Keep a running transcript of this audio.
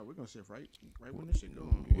gonna shift right when this shit go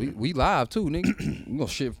on. We live too, nigga.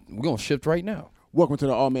 We gonna shift right now. Welcome to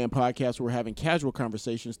the All Man Podcast, where we're having casual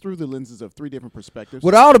conversations through the lenses of 3 different perspectives.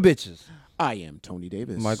 With all the bitches. I am Tony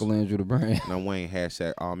Davis. Michael Andrew the brand. And I'm Wayne,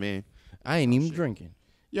 #all man. I ain't even drinking.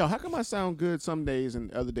 Yo, how come I sound good some days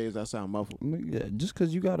and other days I sound muffled? Yeah, just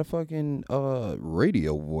because you got a fucking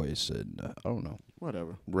radio voice, and I don't know.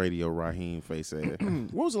 Whatever. Radio Raheem face ass. When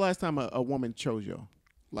was the last time a woman chose you?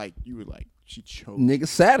 Like, you were like, she chose. Nigga,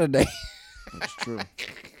 Saturday. That's true.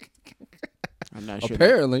 I'm not sure.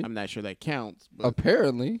 Apparently. I'm not sure that counts. But,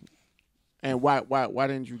 Apparently. and why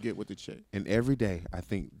didn't you get with the chick? And every day, I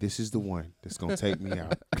think this is the one that's going to take me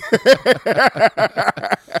out.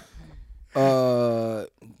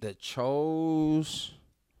 That chose.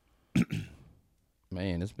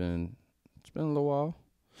 Man, it's been a little while.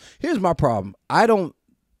 Here's my problem. I've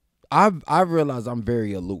realized I'm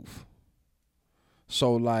very aloof.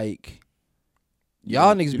 So like,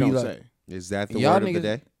 y'all niggas you be don't like, say. Is that the y'all word niggas, of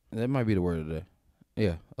the day? That might be the word of the day.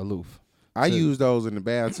 Yeah, aloof. I use those in the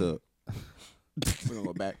bathtub. We're gonna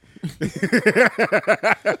go back.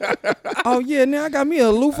 Oh yeah, now I got me a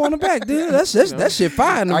aloof on the back, dude. That shit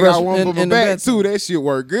fine. In the I got rest- one in- for my in the back, bath- too. That shit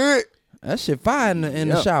work good. That shit fine in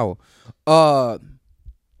the Yep. shower.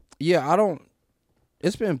 Yeah, I don't.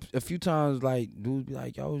 It's been a few times like dudes be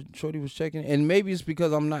like, "Yo, shorty was checking," and maybe it's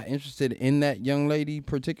because I'm not interested in that young lady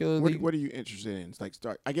particularly. What are you interested in? It's like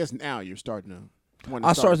I guess now you're starting to.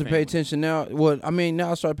 I started to pay attention now.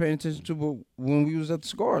 Now I started paying attention to, but when we was at the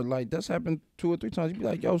Scar, like that's happened 2 or 3 times. You be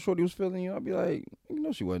like, "Yo, shorty was feeling you." I'll be like,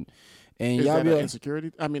 "No, she wasn't." And Is y'all that be an like,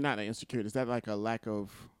 insecurity? I mean, not an insecurity. Is that like a lack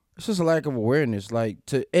of? it's just a lack of awareness, like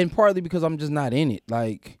and partly because I'm just not in it.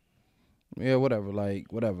 Like, yeah, whatever.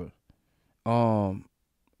 Like, whatever.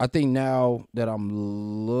 I think now that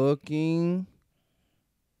I'm looking,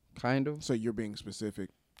 kind of. So you're being specific.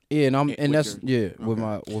 Yeah, and with that's your- with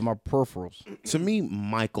my peripherals. To me,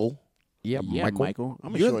 Michael, Yeah, Michael. I'm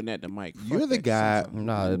gonna You're- shorten that to Mike. you're Fuck the that guy. sounds-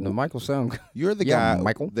 Nah, the Michael sound. You're the Yeah, guy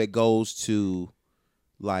Michael. that goes to,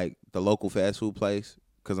 like, the local fast food place,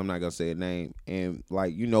 because I'm not going to say a name, and,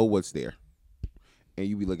 like, you know what's there. And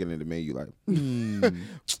you be looking at the menu like,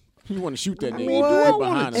 You want to shoot that nigga? What? You do it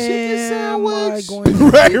behind him. Am I sandwich. going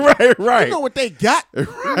to- right. You know what they got?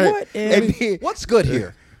 What? And then- What's good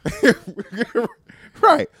here?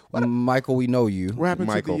 right. Michael, we know you. What happened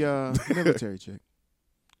Michael. to the military chick?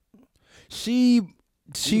 She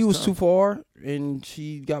was tough. too far, and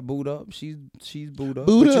she got booed up. She's booed up.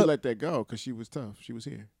 Booed But you up. let that go because she was tough. She was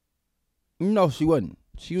here. No, she wasn't.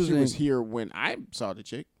 She was here when I saw the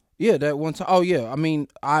chick. Yeah, that one time. Oh yeah, I mean,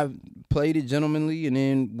 I played it gentlemanly, and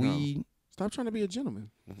then we. Stop trying to be a gentleman.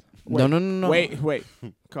 No. Wait.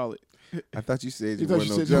 Call it. I thought you said You you thought weren't you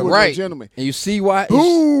no said you gentleman. were Right. a gentleman. And you see why?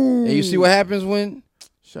 Ooh. And you see what happens when?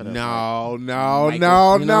 Shut up. No. You know what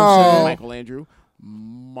I'm saying? Michael Andrew.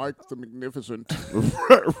 Mark the Magnificent.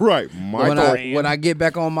 Right. When Michael. I get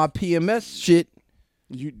back on my PMS shit,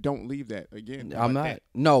 You don't leave that again. I'm like not. that.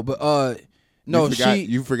 No, but no,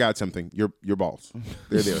 you forgot something. Your balls.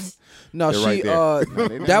 There it is. no, They're she right there. No,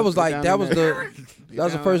 they that down- was they like down that in was there. the that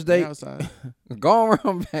was the They first down- they date. outside. Going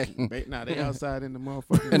around back They outside in the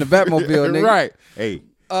motherfucker. in the Batmobile, nigga. Right. Hey.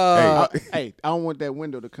 Hey, I don't want that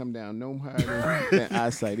window to come down no higher than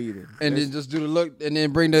eyesight either. And then just do the look, and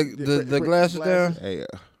then bring the bring glasses down. Hey.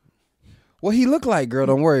 What he look like, girl?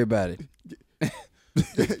 Don't worry about it.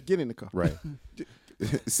 Get in the car. Right.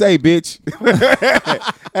 Say, bitch.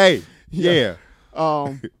 Hey. Yeah.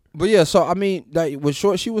 But yeah, so I mean, like with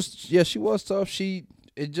short, she was tough.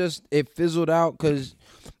 It fizzled out because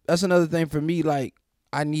that's another thing for me. Like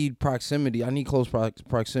I need proximity. I need close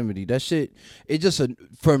proximity. That shit. It just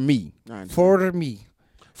for me. I understand. For me.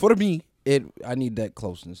 For me. I need that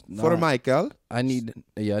closeness. For Michael. I need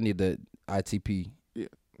the ITP Yeah.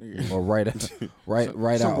 or right out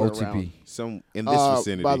somewhere OTP. around. Some in this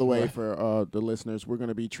vicinity. By the way, for the listeners, we're going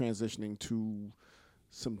to be transitioning to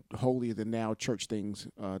some holier than now church things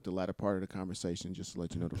the latter part of the conversation, just to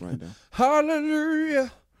let you know the rundown.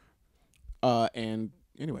 Hallelujah. And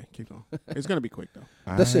anyway, keep going. It's going to be quick, though.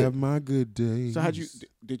 That's I it. have my good days. So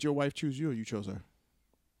did your wife choose you or you chose her?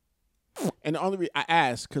 And the only reason I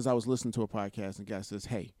asked because I was listening to a podcast and guy says,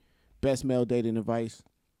 hey, best male dating advice,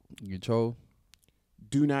 You chose.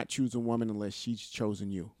 do not choose a woman unless she's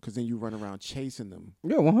chosen you, because then you run around chasing them.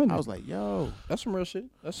 Yeah, 100. I was like, yo. That's some real shit.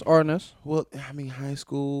 That's RNS. Well, I mean, high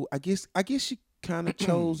school. I guess she kind of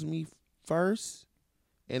chose me first,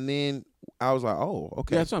 and then I was like, oh,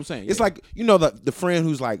 okay. Yeah, that's what I'm saying. It's yeah. like, you know, the friend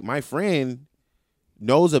who's like, my friend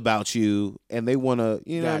knows about you, and they want to,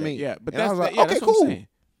 you know Got what I it, mean? Yeah, but And I that's was like, yeah, okay, that's what I'm cool. saying.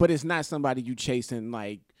 But it's not somebody you chasing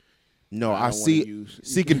like. No, I don't wanna see use-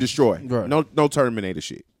 seek and destroy. Right. No Terminator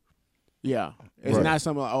shit. Yeah, it's Right. not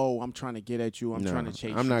something like, oh, I'm trying to get at you. I'm No, trying to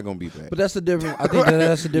chase I'm you. not gonna be back. But that's the difference. I think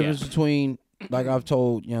that's the difference between, like I've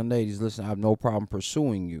told young ladies, listen, I have no problem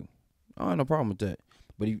pursuing you. I have no problem with that.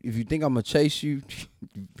 But if you think I'm gonna chase you,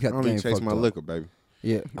 you got I the don't game even chase fucked my up. liquor, baby.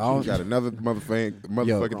 Yeah, I You don't. got another motherfucking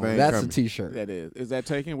Yo, thing that's coming. a T-shirt. That is. Is that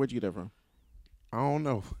taken? Where'd you get that from? I don't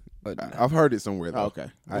know. But I've heard it somewhere though. Oh,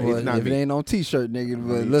 okay. well, It's not if me. it ain't on T-shirt, nigga, I but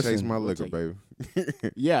don't listen, chase my we'll liquor, take baby.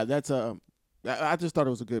 Yeah, that's I just thought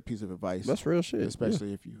it was a good piece of advice, that's real shit.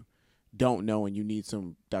 especially if you don't know and you need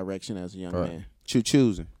some direction as a young Right. man.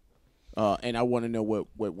 Choosing. And I want to know what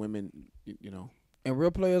women, you know. And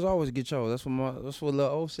real players always get yours. That's what Lil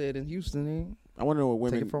O said in Houston. Eh? I want to know what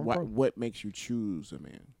Take women. it from pro. What makes you choose a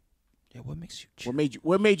man? Yeah, what makes you?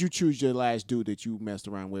 What made you choose your last dude that you messed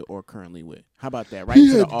around with or currently with? How about that? Right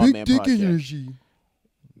into the All Man podcast.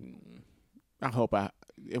 I hope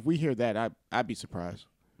if we hear that, I'd be surprised.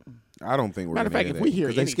 I don't think we're Matter of gonna fact, hear if we that, hear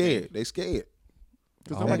 'cause they anything- scared. They scared.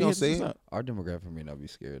 Because Oh, nobody they gonna hits say us it? up. Our demographic may not be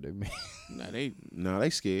scared. They may. Nah, they're No, they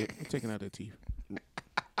scared. taking out their teeth.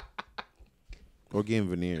 Or getting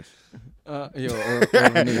veneers. Or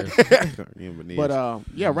veneers. Getting veneers. But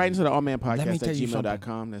yeah, right into the All Man Let me Podcast tell at you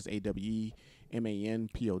gmail.com. That's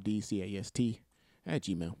AWEMANPODCAST at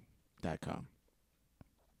gmail.com.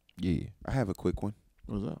 Yeah. I have a quick one.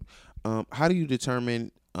 What's up? How do you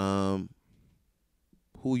determine who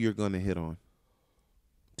you're gonna hit on?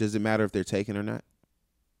 Does it matter if they're taken or not?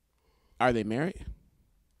 Are they married?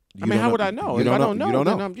 You I mean, don't how would I know? You If I don't know, You don't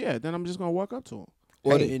then know. then I'm just gonna walk up to him.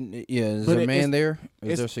 Well, Hey. is But there a it- man it's- there? Is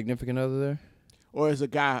it's- there a significant other there? Or is a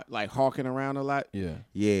guy like hawking around a lot? Yeah,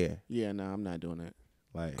 Yeah, Yeah, no, I'm not doing that.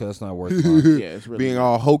 like because that's not worth it. Yeah, it's really being not.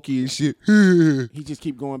 all hokey and shit. He just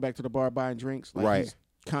keep going back to the bar buying drinks. Like Right. he's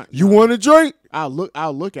You want a drink? I'll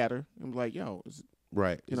look at her and be like, yo,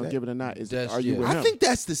 Right. you know, give it a nod. That's- Are you yeah. with I him? think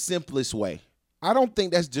that's the simplest way. I don't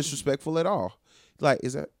think that's disrespectful at all. Like,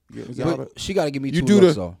 is that? y'all But she got to give me You two do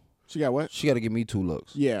looks the- though. She got what? She got to give me 2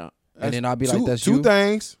 looks, Yeah. and then I'll be like, two, "That's two you."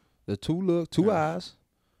 things. The 2 look, 2 eyes.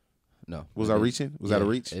 No, Was I reaching? Was that a Yeah,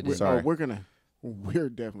 reach? it We're, is. Sorry. we're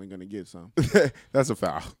definitely gonna get some. That's a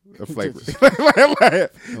foul. A flavor.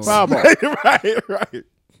 Foul ball. right.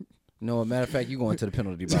 No, matter of fact, you going to the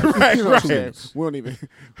penalty box. Right, You know what I'm right. saying? We don't even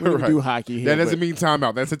Right. do hockey here. That doesn't but mean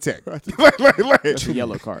timeout. That's a tech. that's a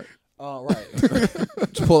yellow card. Oh, right.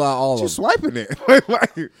 Just pull out all You of swiping it.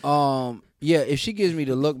 them. Yeah, if she gives me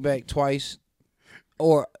the look back twice,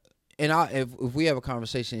 if we have a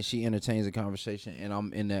conversation and she entertains the conversation and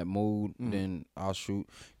I'm in that mood, then I'll shoot.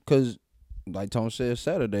 Cause like Tom said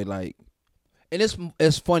Saturday, like, and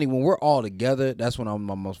it's funny when we're all together. That's when I'm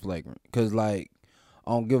my most flagrant. Cause like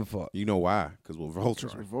I don't give a fuck. You know why? Because we're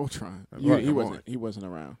Just with Voltron. Voltron. Right, He come wasn't. on. He wasn't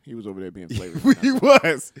around. He was over there being flavored. He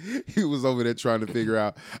was. He was over there trying to figure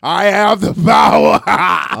out. I have the power.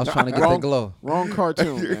 I was trying to get Wrong. that glow. Wrong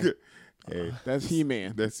cartoon, man. Hey, That's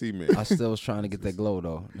He-Man. that's he, man. I still was trying to get that glow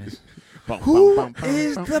though. Who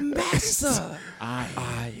is the master? I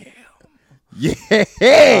am.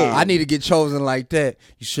 Yeah. I need to get chosen like that.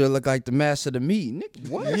 You should look like the master to me, nigga.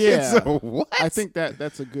 What? Yeah. So what? I think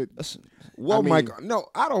that's a good. Well, I mean- Michael, no,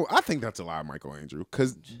 I don't. I think that's a lie, Michael Andrew,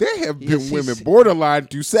 because there have been Yes, he's women sick. borderline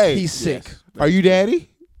to say, He's sick. Yes. "Are you daddy?"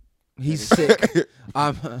 He's sick.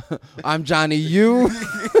 I'm Johnny U.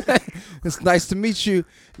 It's nice to meet you.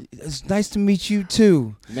 It's nice to meet you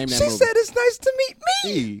too. Name that She movie. said it's nice to meet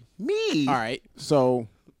me. Me. All right. So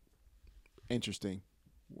interesting.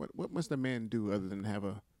 What must a man do other than have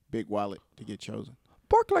a big wallet to get chosen?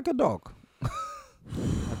 Bark like a dog. I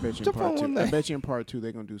bet you in Jump on part two. one I leg. bet you in part 2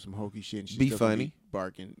 they're gonna do some hokey shit. And she's Be still gonna funny.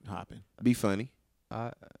 barking, hopping. Be funny.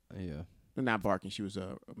 Yeah. Not barking. She was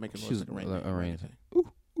making She's like a rain. a rain.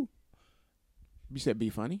 You said be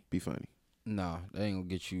funny. Be funny. Nah, that ain't gonna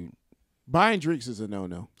get you. Buying drinks is a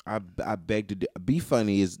no. I beg to be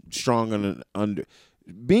funny is strong under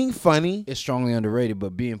being funny. It's strongly underrated,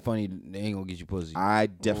 but being funny they ain't gonna get you pussy. I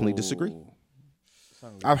definitely disagree. Ooh,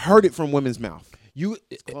 I've heard it from women's mouth. You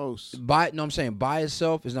close. no, I'm saying by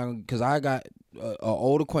itself is not because I got a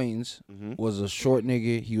old acquaintance was a short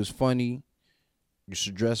nigga. He was funny. Used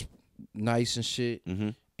to dress nice and shit,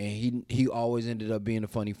 and he always ended up being a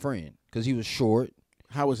funny friend because he was short.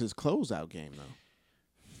 How was his closeout game though?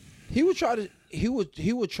 He would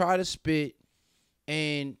try to spit,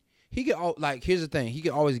 and he could like here's the thing, he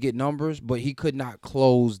could always get numbers, but he could not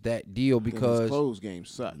close that deal His because close game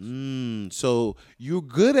sucks. So you're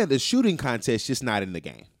good at the shooting contest, just not in the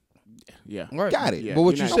game. Yeah. right. Got it. Yeah, But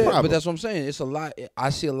what you're you not- said, No problem. but that's what I'm saying. It's a lot. I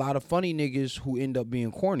see a lot of funny niggas who end up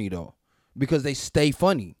being corny though, because they stay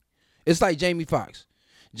funny. It's like Jamie Foxx.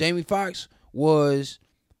 Jamie Foxx was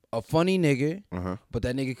a funny nigga, but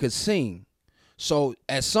that nigga could sing. So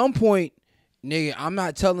at some point, nigga, I'm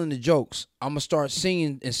not telling the jokes. I'm gonna start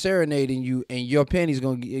singing and serenading you, and your panties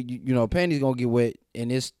gonna get, panties gonna get wet,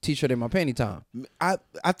 and it's t-shirt in my panty time.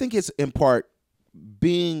 I think it's in part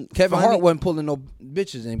being Kevin funny. Hart wasn't pulling no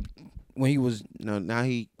bitches, and when he was No, now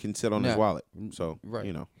he can sit on his wallet. So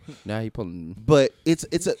right. Now he pulling. But it's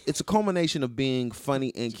a culmination of being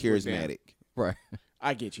funny and charismatic. Right.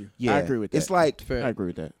 I get you. Yeah, I agree with that. It's like I agree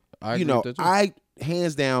with that. I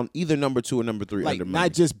hands down either number 2 or number 3 Like under me.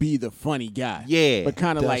 not just be the funny guy. Yeah, but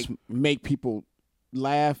kind of like make people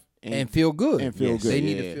laugh and feel good. They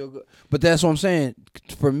need to feel good. But that's what I'm saying.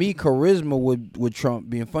 For me, charisma would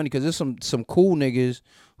trump being funny, because there's some cool niggas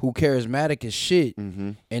who charismatic as shit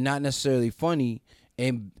and not necessarily funny,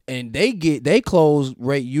 and they close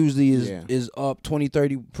rate usually is up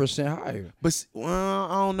 20-30% higher. But I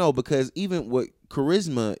don't know, because even what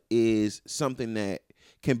charisma is something that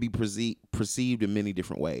can be perceived in many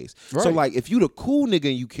different ways. Right. So like if you the cool nigga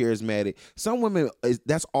and you charismatic, some women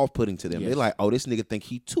that's off-putting to them. They're like, oh, this nigga think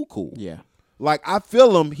he too cool. Yeah. Like I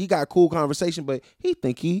feel him, he got cool conversation, but he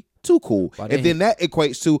think he too cool. And then that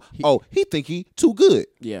equates to, he think he too good.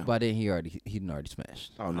 Yeah. But then he already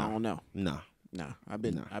smashed. Oh no. I don't know. Nah. I've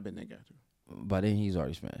been that guy too. But then he's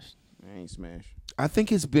already smashed. I ain't smashed. I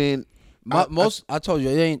think it's been I told you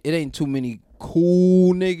it ain't too many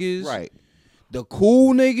cool niggas. Right. The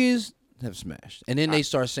cool niggas have smashed. And then they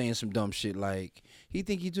start saying some dumb shit like, he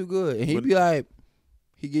think he too good. And he'd be like,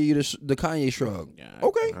 he give you the Kanye shrug. Yeah,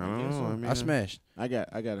 okay. I smashed. I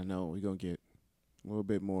gotta know. We're gonna get a little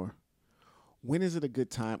bit more. When is it a good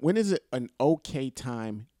time? When is it an okay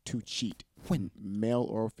time to cheat? When? Male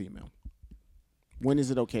or female? When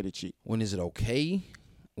is it okay to cheat? When is it okay?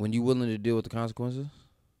 When you willing to deal with the consequences?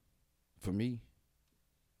 For me.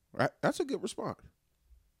 Right. That's a good response.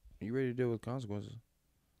 You ready to deal with consequences?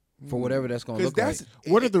 For whatever that's going to look like.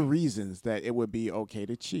 What are the reasons that it would be okay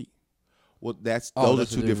to cheat? Well, those are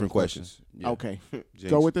two different questions. Yeah. Okay.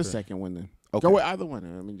 Go with the second one then. Okay. Go with either one.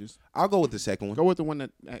 I mean, I'll go with the second one. Go with the one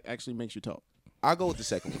that actually makes you talk. I'll go with the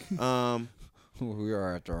second one. We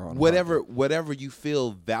are after our own. Whatever you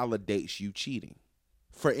feel validates you cheating.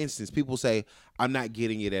 For instance, people say, I'm not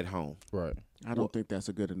getting it at home. Right. I don't think that's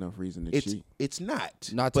a good enough reason to cheat. It's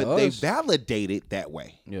not. Not to but us. They validate it that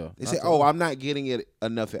way. Yeah. They say, I'm not getting it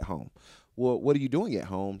enough at home. Well, what are you doing at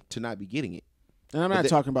home to not be getting it? And I'm not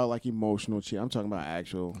talking about like emotional cheat. I'm talking about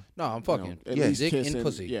actual. No, I'm fucking. At least dick kissing, and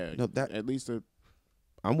pussy. Yeah. No, at least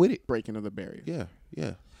I'm with it. Breaking of the barrier.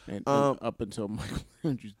 Yeah. And up until Michael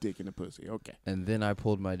Andrews' dick in the pussy. Okay. And then I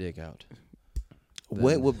pulled my dick out.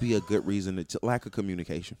 What would be a good reason to lack of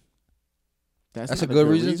communication? That's a good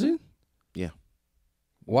reason too? Yeah.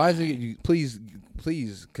 Why is it?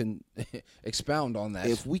 Please can expound on that.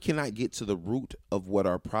 If we cannot get to the root of what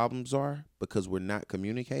our problems are because we're not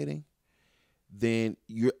communicating, then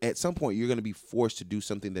at some point you're going to be forced to do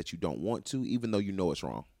something that you don't want to, even though you know it's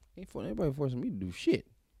wrong. Ain't anybody forcing me to do shit.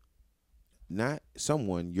 Not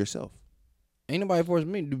someone, yourself. Ain't nobody forcing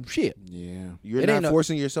me to do shit. Yeah. You're not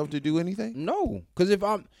forcing yourself to do anything? No. Because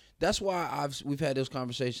that's why we've had this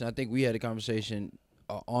conversation. I think we had a conversation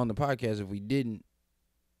on the podcast. If we didn't,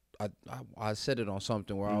 I said it on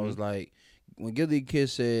something where I was like, when Gilly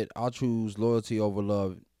Kiss said, I'll choose loyalty over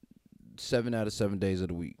love 7 out of 7 days of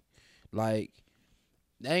the week. Like,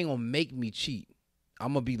 that ain't gonna make me cheat.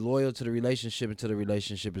 I'm gonna be loyal to the relationship until the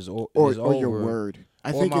relationship is over. Or your word.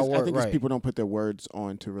 I think right. people don't put their words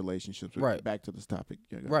onto relationships. Right. Back to this topic.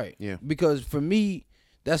 Right. Yeah. Because for me,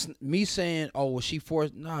 that's me saying, oh, well, she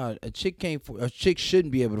forced. Nah, a chick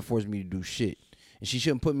shouldn't be able to force me to do shit. And she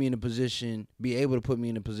shouldn't be able to put me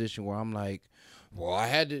in a position where I'm like, well, I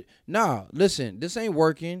had to. Nah, listen, this ain't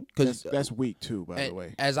working. Cause that's weak too, by the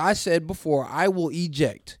way. As I said before, I will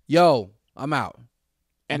eject. Yo, I'm out.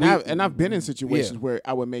 And I've been in situations where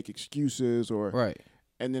I would make excuses right.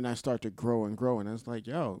 And then I start to grow and grow, and I was like,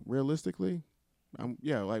 yo, realistically,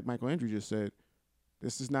 like Michael Andrew just said,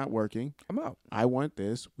 this is not working. I'm out. I want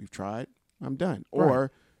this. We've tried. I'm done. Right.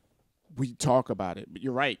 Or we talk about it. But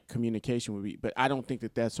you're right. Communication would be. But I don't think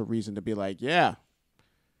that that's a reason to be like, yeah,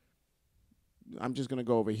 I'm just gonna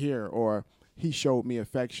go over here. Or he showed me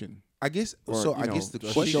affection. I guess. Or, so I guess the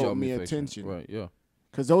question showed me attention. Right. Yeah.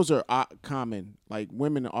 Because those are common. Like,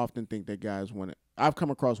 women often think that guys want it. I've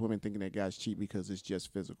come across women thinking that guys cheat because it's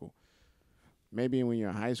just physical. Maybe when you're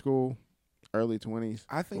in high school, early 20s.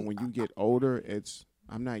 I think. But when you get older,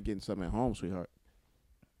 I'm not getting something at home, sweetheart.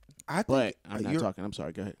 I'm not talking. I'm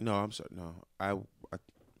sorry. Go ahead. No, I'm sorry. No,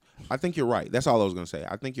 I think you're right. That's all I was going to say.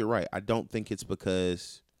 I think you're right. I don't think it's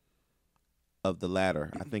because of the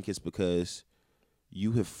latter. I think it's because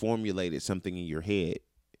you have formulated something in your head,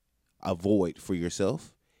 a void for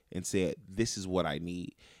yourself, and said, this is what I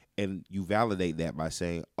need. And you validate that by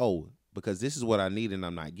saying, oh, because this is what I need and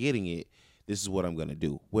I'm not getting it, this is what I'm going to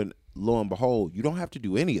do. When lo and behold, you don't have to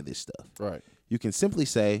do any of this stuff. Right. You can simply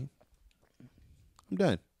say, I'm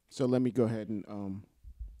done. So let me go ahead and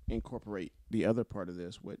incorporate the other part of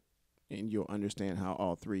this, and you'll understand how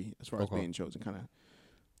all three, as far as being chosen, kind of.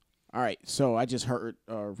 All right. So I just heard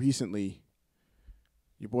recently,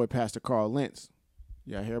 your boy Pastor Carl Lentz.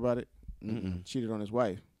 Y'all hear about it? Mm-mm. Cheated on his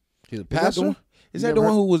wife. He's a pastor. Is that the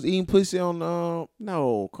one who was eating pussy on?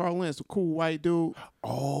 No, Carl Lentz, a cool white dude.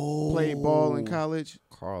 Oh, Played ball in college.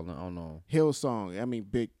 Carl, I don't know. Hillsong. I mean,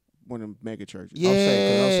 big one of them mega churches. Yeah. I'll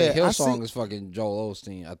say I Hillsong see- is fucking Joel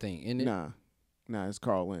Osteen, I think, isn't it? Nah, it's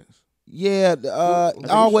Carl Lentz. Yeah,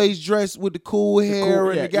 always dressed with the cool hair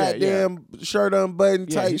and yeah, the goddamn shirt unbuttoned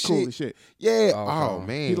Yeah, type he's cool shit. as shit. Yeah. Oh, Oh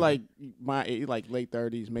man. He like late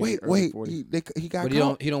 30s, maybe early Wait. 40s. He got But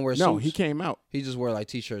caught. he don't wear suits. No, he came out. He just wear like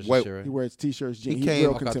t-shirts Wait, and shit, right? He wears t-shirts, jeans. He's came-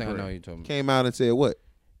 real Okay, I think I know contemporary. you talking about. Came out and said what?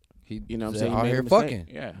 He, You know what I'm said, saying? He out made here a mistake. fucking.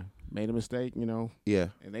 Yeah, made a mistake. Yeah.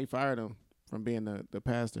 And they fired him from being the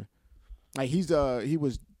pastor. Like he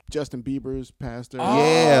was Justin Bieber's pastor. Oh.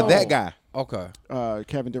 Yeah, that guy. Okay.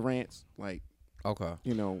 Kevin Durant's Okay.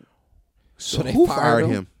 So they who fired fired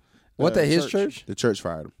him? him? What, The at his church. church? The church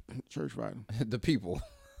fired him. church fired him. The people.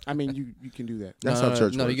 I mean, you can do that. That's how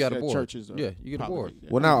church No, works. you got a Yeah, board. churches are Yeah, you get a board. probably-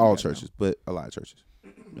 Well, not all yeah, churches, but a lot of churches.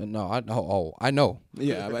 No, I know. Oh, I know.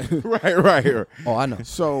 Yeah, but- right. Oh, I know.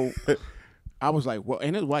 so I was like, well,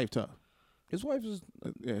 and his wife tough. His wife is.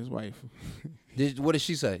 Yeah, his wife. What did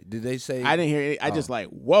she say? Did they say? I didn't hear it. I just like,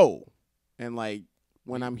 whoa. And like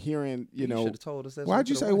when I'm hearing, you know, should have told us that. Why'd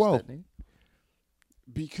you say whoa?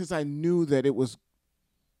 because I knew that it was.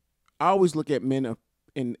 I always look at men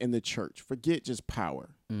in the church. Forget just power,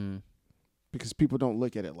 because people don't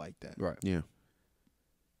look at it like that. Right. Yeah.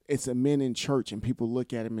 It's a men in church, and people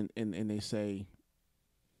look at him and they say,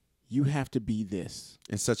 "You have to be this."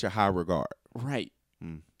 In such a high regard. Right.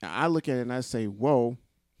 Mm. Now, I look at it and I say, "Whoa,"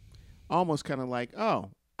 almost kind of like, "Oh,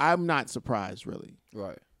 I'm not surprised, really,"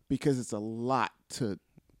 Right. because it's a lot to.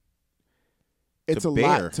 It's a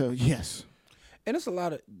bear. lot to yes. And it's a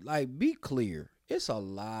lot of be clear. It's a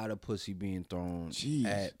lot of pussy being thrown Jeez.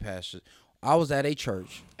 at pastors. I was at a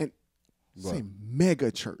church. Say mega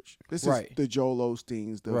church. This Right. is the Joel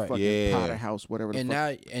Osteens, the Right. fucking Yeah. Potter House, whatever. And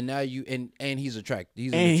the fuck. now you and he's attractive.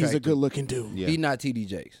 He's And he's a attractive. good looking dude. Yeah. He's not TD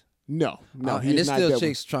Jakes. No, and he's it's not still that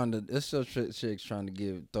chicks trying to. It's still chicks trying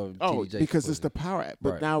to throw Oh, TD Jakes. because it's pussy. the power.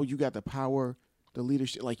 But Right. now you got the power, the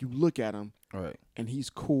leadership. Like you look at him, right. and he's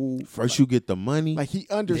cool. First you get the money. Like he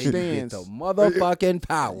They understands. get the motherfucking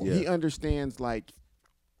power. Yeah. He understands, like,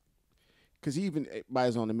 because he even by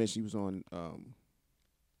his own admission, he was on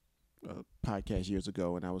a podcast years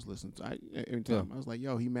ago, and I was listening to. Every time I was like,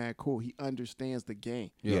 "Yo, he mad cool. He understands the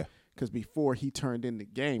game." Yeah. Because before he turned in the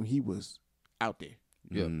game, he was out there,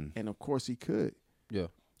 Yeah. and of course he could. Yeah.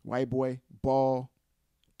 White boy, ball,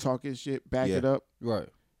 talk his shit, back Yeah. it up, Right.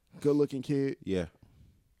 good looking kid. Yeah.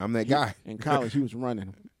 I'm that guy. In college, he was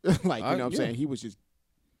running. Like, you know what I'm yeah. saying? He was just.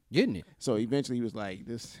 Getting it. So eventually he was like,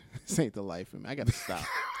 this ain't the life for me. I got to stop.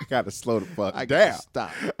 I got to slow the fuck I down. got to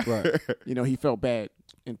stop. Right. You know, he felt bad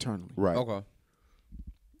internally. Right. Okay.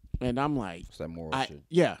 And I'm like, It's that moral shit.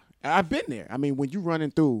 yeah, I've been there. I mean, when you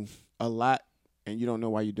running through a lot and you don't know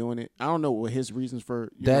why you're doing it, I don't know what his reasons for. You know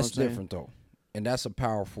what That's I'm saying? different though, and that's a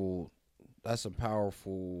powerful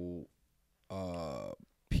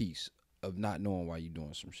piece of not knowing why you're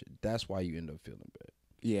doing some shit. That's why you end up feeling bad.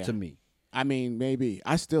 Yeah. To me, I mean, maybe.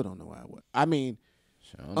 I still don't know why I would. I mean,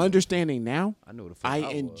 I don't know. understanding now, I know the fuck I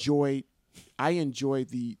was. enjoy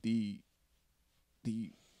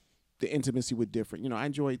the intimacy with different. You know,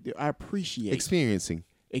 I appreciate Experiencing.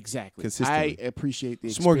 exactly. consistently. I appreciate the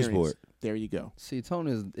Smorgasbord. experience. There you go. See,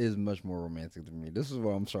 Tony is much more romantic than me. This is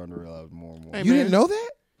what I'm starting to realize more and more. Hey, You man, didn't know that?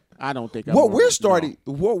 I don't think. I'm What wrong. we're starting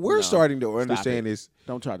No. what we're No. starting to understand it. is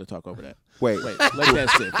Don't try to talk over that. wait, Wait, let that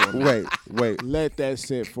sit for a minute. wait. Let that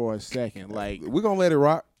sit for a second. Like, We're gonna let it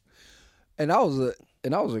rock. And I was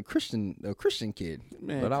a Christian kid,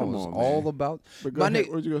 Man, but I come was on, all man. about but go my ahead. nigga.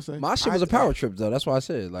 What was you gonna say? My shit was a power trip though. That's why I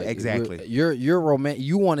said like Exactly. You're romantic.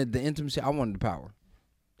 You wanted the intimacy. I wanted the power.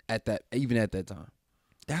 Even at that time.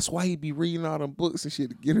 That's why he be reading all them books and shit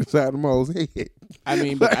to get inside the mole's head. I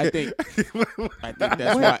mean, but I think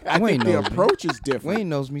that's why. I Wayne think the knows me. approach is different. Wayne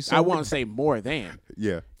knows me so. I want to say more than.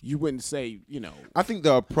 Yeah. You wouldn't say, I think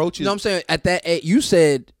the approach You is know what I'm saying? At that age, you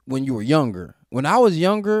said when you were younger. When I was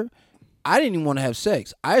younger, I didn't even want to have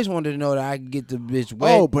sex. I just wanted to know that I could get the bitch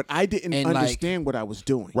wet. Oh, but I didn't and, like, understand what I was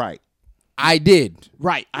doing. right. I did.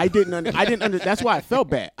 Right. I didn't. That's why I felt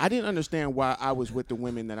bad. I didn't understand why I was with the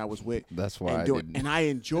women that I was with. That's why I doing, didn't. and I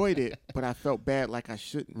enjoyed it, but I felt bad like I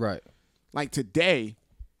shouldn't. Right. Like today,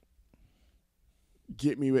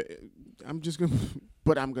 get me with. I'm just gonna,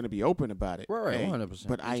 but I'm gonna be open about it. Right. Hey, 100%.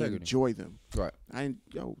 But I Integrity. enjoy them. Right.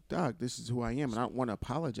 Dog, this is who I am, and I don't want to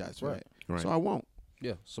apologize for Right. that. Right. So I won't.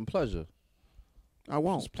 Yeah. Some pleasure. I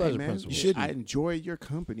won't. It's pleasure man, principle. You shouldn't. I enjoy your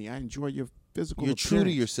company. I enjoy your physical. You're true to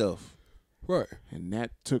appearance. yourself. Right. And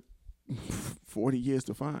that took 40 years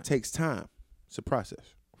to find. Takes time. It's a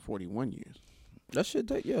process. 41 years. That shit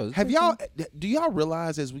take. Yeah. Have y'all? Do y'all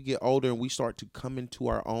realize as we get older and we start to come into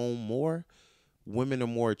our own more, women are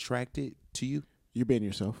more attracted to you? You're being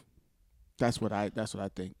yourself. That's what I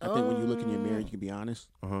think. I think when you look in your mirror, you can be honest.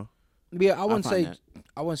 Yeah. I wouldn't find say. that.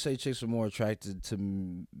 I wouldn't say chicks are more attracted to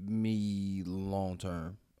me long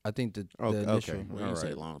term. I think the initial. Okay. We didn't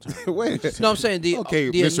say long term. Wait. No, I'm saying the Okay,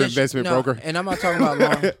 the Mr. Investment Broker. and I'm not talking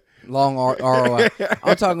about long ROI.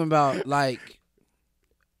 I'm talking about like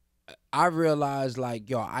I realized like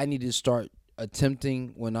yo, I need to start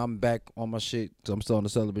attempting when I'm back on my shit. So I'm still on the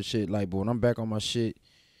celibate shit. Like, but when I'm back on my shit,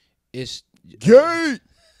 it's Gay.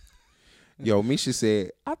 Yo, Misha said,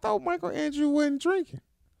 I thought Michael Andrew wasn't drinking.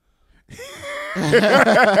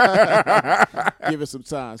 Give it some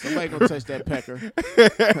time. Somebody gonna touch that pecker.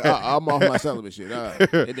 I'm off my celibate shit.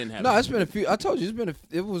 It didn't happen. no. It's been a few. I told you,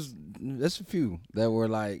 That's a few that were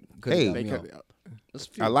like. Hey. They me off. cut- That's a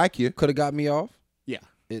few. I like you. Could have got me off. yeah.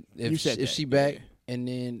 If You said if that. she Yeah, back, yeah. and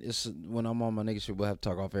then it's when I'm on my nigga shit, we'll have to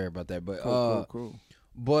talk off air about that. But Cool.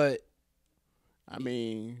 but I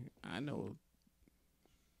mean, I know.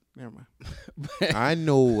 Never mind. I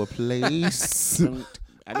know a place.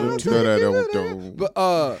 I know too.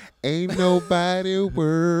 but Ain't nobody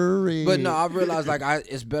worried. but no, I realized like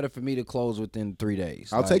it's better for me to close within 3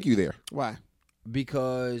 days. I'll take you there. Why?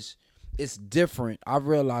 because it's different. I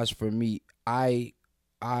realized for me, I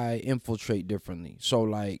infiltrate differently. So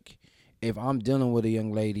like, if I'm dealing with a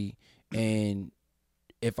young lady, and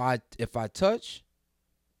if I touch,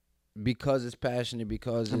 because it's passionate,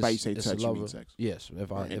 because How about you it's, say it's touch, a you lover. mean sex? Yes,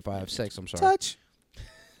 if I have sex, I'm sorry. Touch.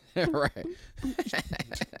 Right.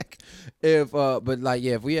 If but like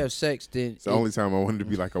if we have sex, then It's the only time I wanted to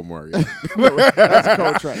be like Omari. That's a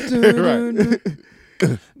cold track.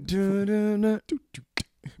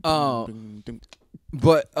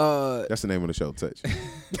 But That's the name of the show, Touch.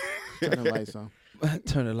 Turn the lights on.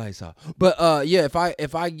 turn the lights off. But yeah,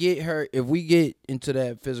 if we get into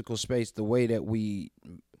that physical space the way that we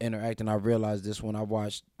interact, and I realized this when I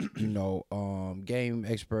watched, game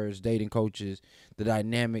experts, dating coaches, the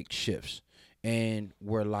dynamic shifts, and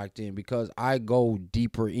we're locked in because I go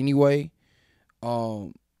deeper anyway.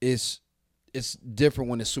 It's different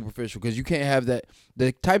when it's superficial because you can't have that.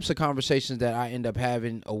 The types of conversations that I end up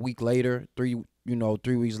having a week later, 3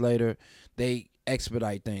 weeks later, they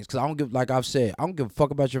expedite things because I don't give, like I've said, I don't give a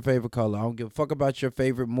fuck about your favorite color. I don't give a fuck about your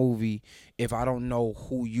favorite movie if I don't know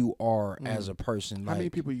who you are as a person. How Like, many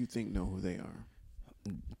people you think know who they are?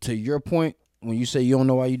 to your point, when you say you don't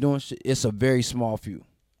know why you're doing shit, it's a very small few.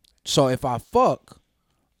 So if I fuck,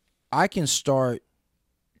 I can start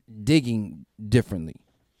digging differently.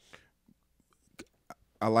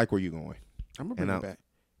 I like where you're going. I'm gonna bring And it back.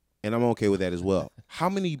 And I'm okay with that as well. How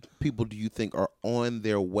many people do you think are on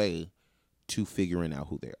their way to figuring out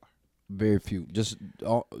who they are? Very few, just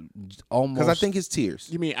almost. Because I think it's tiers.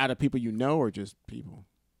 You mean out of people you know or just people?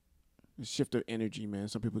 The shift of energy, man.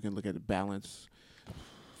 Some people can look at the balance.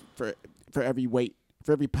 For every weight,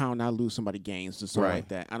 for every pound I lose, somebody gains, or something Right. like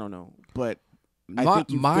that. I don't know, but I my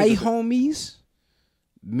think you my figured it- homies,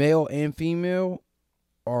 male and female,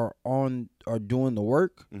 are doing the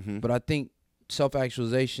work. Mm-hmm. But I think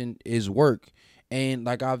self-actualization is work. And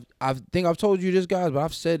like I think I've told you this, guys, but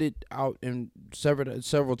I've said it out in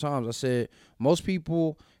several times. I said most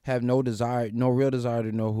people have no real desire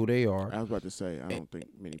to know who they are. I was about to say I don't think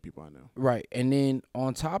many people I know. Right. And then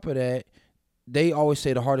on top of that, they always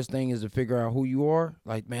say the hardest thing is to figure out who you are.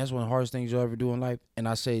 Like, man, that's one of the hardest things you'll ever do in life. And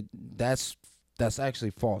I say that's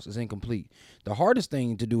actually false. It's incomplete. The hardest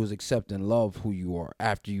thing to do is accept and love who you are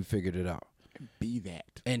after you figured it out. Be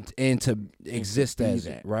that, And to exist be as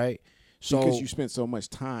that. it, right? So because you spent so much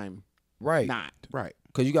time right. not. Right.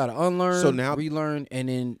 Because you got to unlearn, So now- relearn, and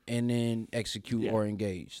then execute Yeah. or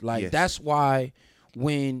engage. Like, Yes. that's why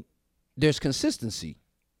when there's consistency,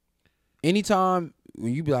 anytime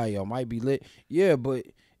when you be like, yo, might be lit. Yeah, but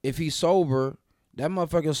if he's sober, that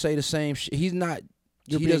motherfucker will say the same shit. He's not.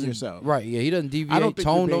 You're he being doesn't, yourself. Right, yeah, he doesn't deviate. I don't think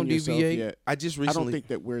Tone you're don't being yourself deviate. yet. I just I recently. don't think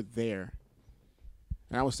that we're there.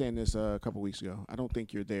 And I was saying this a couple weeks ago. I don't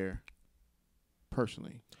think you're there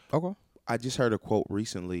personally. Okay. I just heard a quote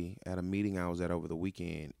recently at a meeting I was at over the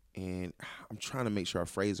weekend, and I'm trying to make sure I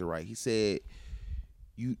phrase it right. He said,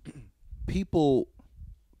 "You people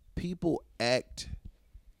act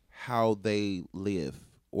how they live,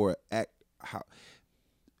 or act how."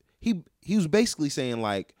 He was basically saying,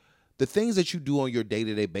 like, the things that you do on your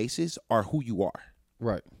day-to-day basis are who you are.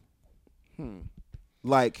 Right.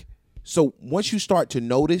 Like, so once you start to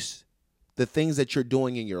notice the things that you're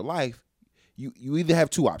doing in your life, you either have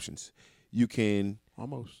two options. You can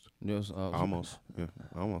Almost. Yes,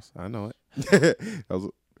 almost. I know it.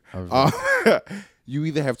 You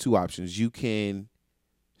either have two options. You can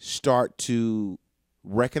start to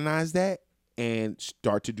recognize that and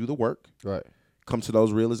start to do the work. Right. Come to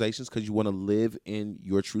those realizations because you want to live in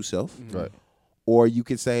your true self. Right. Or you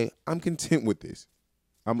can say, I'm content with this.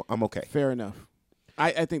 I'm okay. Fair enough.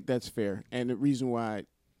 I think that's fair. And the reason why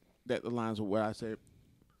that aligns with what I said,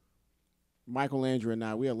 Michael Andrew and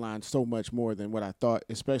I, we aligned so much more than what I thought,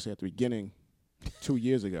 especially at the beginning 2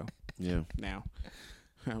 years ago. Yeah. Now,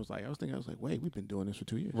 I was like, wait, we've been doing this for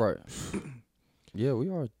 2 years. Right. Yeah, we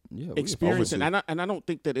are. Yeah, Experience it. And I don't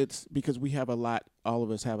think that it's because we have a lot, all of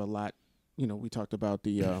us have a lot, you know, we talked about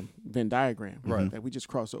the Venn diagram. Right. That we just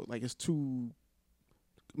cross over. Like, it's too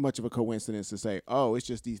much of a coincidence to say, oh, it's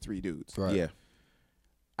just these three dudes. Right. Yeah.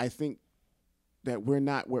 I think that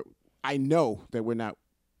I know that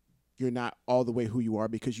you're not all the way who you are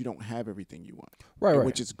because you don't have everything you want. Right.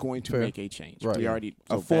 Which is going to Fair. make a change. Right. We already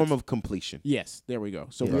A form of completion. Yes, there we go.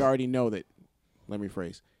 So Yeah. we already know that, let me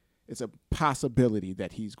rephrase, it's a possibility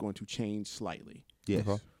that he's going to change slightly. Yes.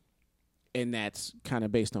 Okay. And that's kind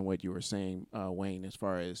of based on what you were saying, Wayne, as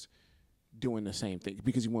far as doing the same thing.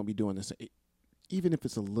 Because you won't be doing this, even if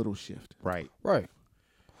it's a little shift. Right. Right.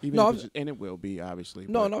 Even No, if it's, and it will be, obviously.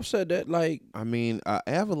 No, but and I've said that, like, I mean,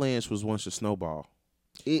 avalanche was once a snowball.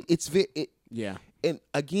 yeah. And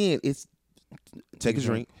again, it's take a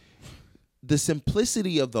drink. The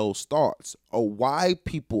simplicity of those thoughts are why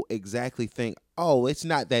people exactly think, oh, it's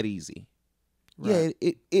not that easy. Right.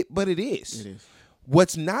 Yeah, but it is. It is.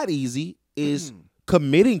 What's not easy is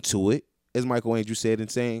committing to it, as Michael Andrew said, and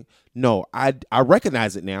saying, no, I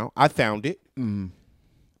recognize it now. I found it.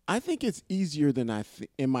 I think it's easier than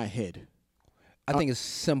in my head. I think it's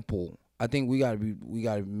simple. I think we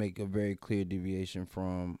gotta make a very clear deviation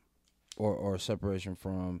from, or separation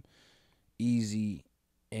from, easy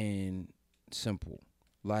and simple.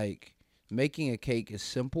 Like, making a cake is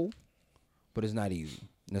simple, but it's not easy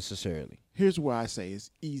necessarily. Here's why I say it's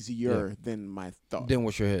easier than my thought. Then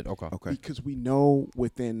what's your head? Okay. Because we know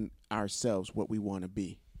within ourselves what we want to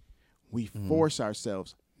be. We force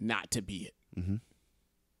ourselves not to be it. Mm-hmm.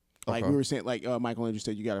 Like Okay. we were saying, like Michael Andrew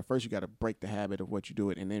said, you got to break the habit of what you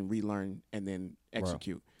do it and then relearn and then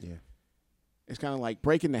execute. Yeah. It's kind of like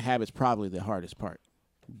breaking the habit's probably the hardest part,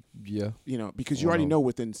 Yeah. you know, because you already know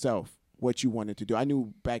within self what you wanted to do. I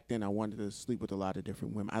knew back then I wanted to sleep with a lot of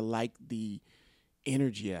different women. I liked the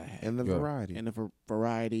energy I had And the variety. and the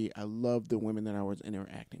variety. I loved the women that I was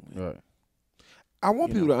interacting with. Right. I want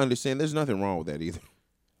You people know. to understand there's nothing wrong with that either.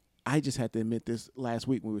 I just had to admit this last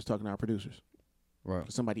week when we was talking to our producers.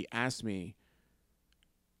 Right. Somebody asked me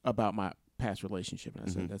about my past relationship, and I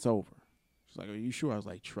said, that's over. She's like, are you sure? I was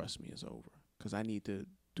like, trust me, it's over, because I need to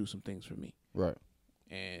do some things for me. Right.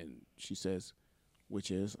 And she says,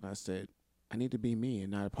 which is, and I said, I need to be me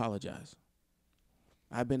and not apologize.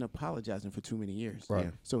 I've been apologizing for too many years. Right.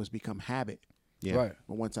 Yeah. So it's become habit. Yeah. Right.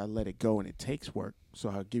 But once I let it go, and it takes work, so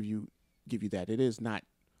I'll give you that. It is not,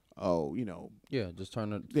 Yeah. Just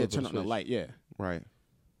turn the turn on the light, yeah. Right.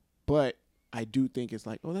 But I do think it's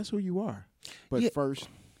like, oh, that's who you are. But Yeah. first,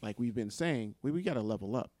 like we've been saying, we got to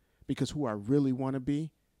level up, because who I really want to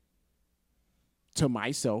be to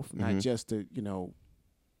myself, not just to,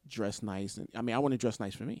 dress nice. And I mean, I want to dress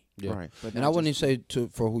nice for me. Yeah. Right. But And not I wouldn't just even say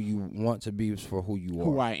for who you want to be, it's for who you are.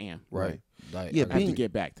 who I am. Right. Like, Yeah, I have to being-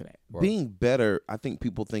 get back to that. Right. Being better, I think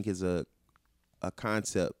people think is a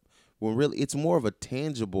concept when really it's more of a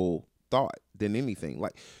tangible thought than anything.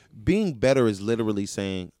 Like, being better is literally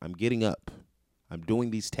saying, I'm getting up, I'm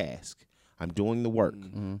doing these tasks, I'm doing the work,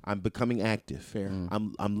 I'm becoming active, Fair.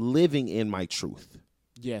 I'm living in my truth.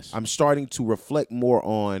 Yes. I'm starting to reflect more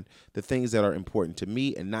on the things that are important to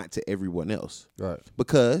me and not to everyone else. Right.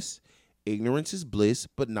 Because ignorance is bliss,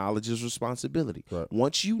 but knowledge is responsibility. Right.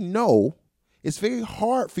 Once you know, it's very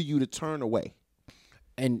hard for you to turn away.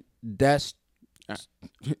 And that's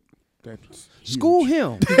That's school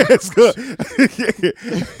him. That's good.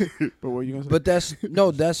 But what were you gonna say?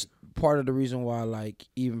 But that's part of the reason why, like,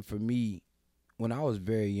 even for me, when I was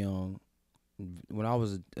very young, when I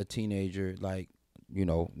was a teenager, like, you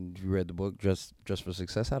know, you read the book, Dress for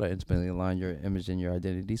Success, how to intimately align your image and your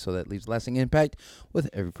identity so that leaves lasting impact with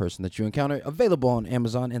every person that you encounter. Available on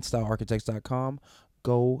Amazon and stylearchitects.com.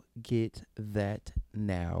 Go get that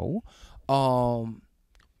now.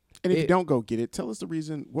 And if you don't go get it, tell us the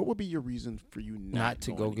reason. What would be your reason for you not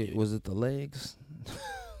to going go get it? Was it the legs?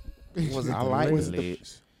 Was it I the like legs?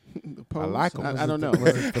 legs. The pose? I like 'em. I don't know.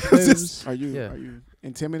 Was it the pose? Are you Yeah. are you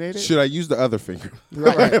intimidated? Should I use the other finger?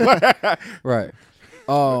 Right.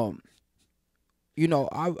 You know,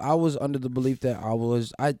 I was under the belief that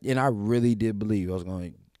I really did believe I was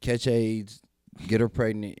going to catch AIDS, get her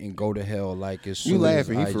pregnant, and go to hell like as You soon as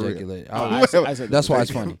laughing, I he for real. ejaculate. I said That's why that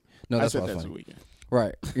it's funny. No, I that's said why it's that's funny. the weekend.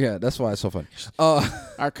 Right. Yeah, that's why it's so funny.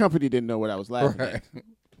 Our company didn't know what I was laughing Right. at.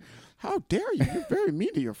 How dare you? You're very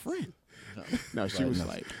mean to your friend. No, she was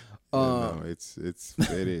like, No, it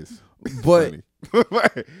is. But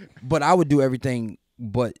Funny. but I would do everything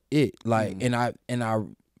but it. Like and I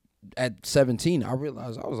at 17 I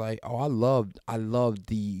realized I was like, oh, I loved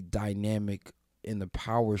the dynamic and the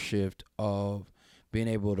power shift of being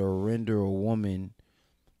able to render a woman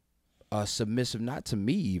submissive, not to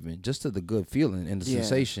me even, just to the good feeling and the Yeah.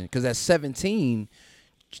 sensation. Because at 17,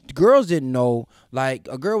 girls didn't know. Like,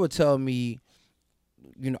 a girl would tell me,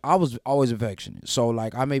 you know, I was always affectionate. So,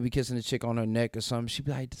 like, I may be kissing a chick on her neck or something. She'd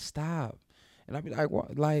be like, stop. And I'd be like,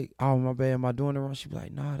 what? Like, oh, my bad, am I doing it wrong? She'd be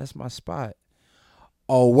like, nah, that's my spot.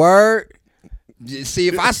 Oh, word? See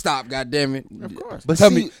if I stop, goddammit. of course. But Tell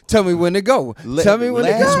see, me when to go. Tell me when to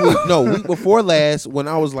last go. week, no, week before last, when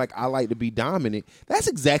I was like, I like to be dominant. That's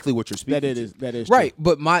exactly what you're speaking. That is Right,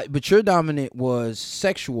 true. but your dominant was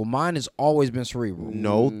sexual. Mine has always been cerebral.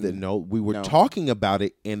 No, we were No. talking about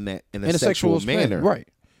it in a sexual manner, Right.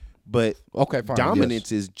 But Okay, fine.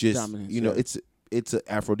 dominance is just Dominance, you know yeah. it's an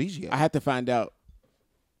aphrodisiac. I had to find out,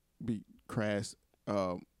 be crass,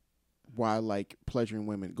 why I like pleasuring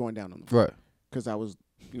women going down on them. Right. Because I was,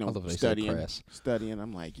 I love when they say crass. studying.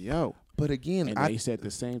 I'm like, yo. but again, And they said the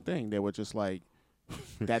same thing. They were just like,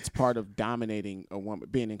 that's part of dominating a woman,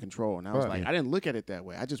 being in control. And I was Right. like, I didn't look at it that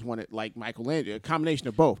way. I just wanted, like Michelangelo, a combination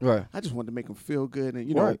of both. Right. I just wanted to make them feel good and,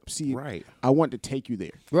 you know, Right. see. right. I wanted to take you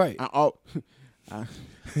there. Right. I'll I'll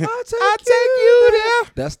take you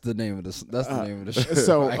there. That's the name of the. That's the name of the show.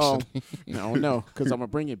 so actually. no, because I'm gonna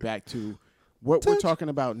bring it back to what we're talking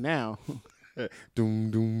about now.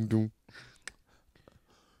 Doom, doom, doom.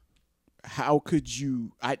 How could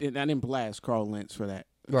you? I didn't blast Carl Lentz for that.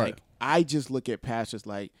 Right. Like, I just look at pastors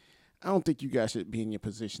like, I don't think you guys should be in your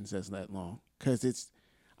positions as that long, because it's.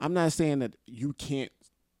 I'm not saying that you can't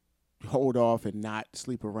hold off and not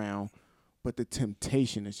sleep around, but the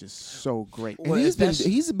temptation is just so great. And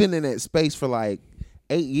he's been in that space for like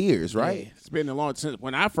 8 years, right? Yeah, it's been a long since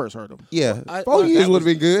when I first heard him. Yeah, I- 4 I- years that would have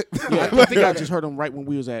been good. Yeah, I think I just heard him right when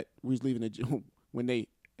we was leaving the gym, when they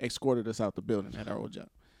escorted us out the building at our old job.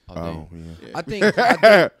 Oh, yeah. I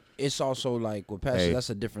think it's also like with pastors. Hey. That's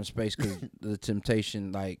a different space because the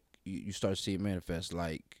temptation, like you start to see it manifest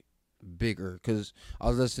like bigger. Because I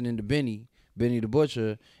was listening to Benny the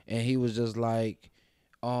Butcher, and he was just like,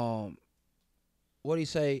 what he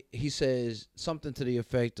say? He says something to the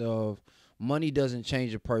effect of, money doesn't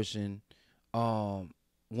change a person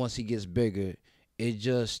once he gets bigger. It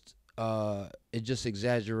just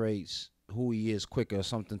exaggerates who he is quicker, or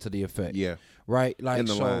something to the effect. Yeah, Right? Like in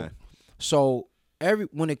the line. So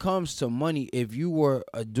when it comes to money, if you were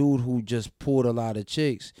a dude who just pulled a lot of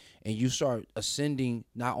chicks and you start ascending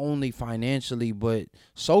not only financially but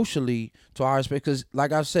socially to our respect, because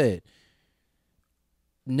like I've said,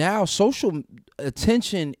 now social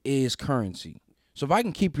attention is currency. So if I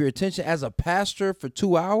can keep your attention as a pastor for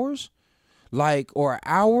 2 hours, like, or an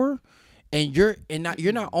hour, and you're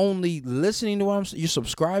not only listening to what you're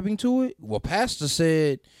subscribing to it. Well, pastor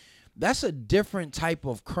said that's a different type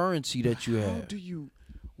of currency that you How have.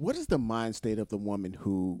 what is the mind state of the woman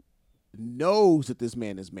who knows that this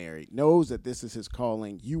man is married, knows that this is his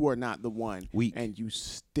calling, you are not the one, Weak. and you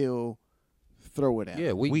still throw it at Yeah,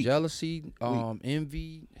 her? weak Weak. jealousy,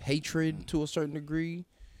 envy, hatred to a certain degree,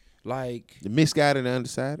 like The misguided and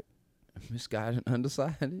undecided. misguided,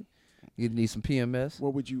 undecided. You need some PMS.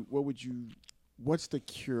 What's the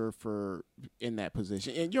cure for in that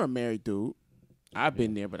position? And you're a married dude. I've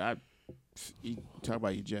been there, but you talk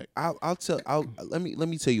about you, Jack. Let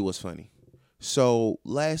me tell you what's funny. So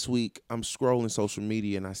last week I'm scrolling social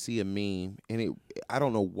media and I see a meme, and I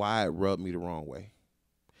don't know why it rubbed me the wrong way.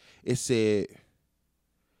 It said,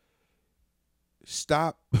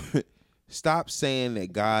 stop saying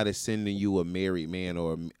that God is sending you a married man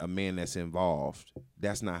or a man that's involved.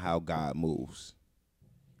 That's not how God moves.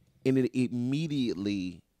 And it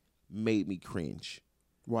immediately made me cringe.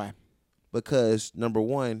 Why? because number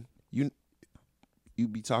one, you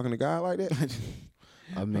be talking to God like that.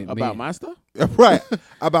 I mean, About me. my stuff? Right.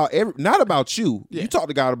 About not about you. Yeah. You talk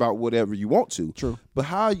to God about whatever you want to. True. But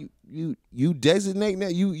how you designate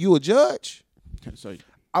that you a judge? So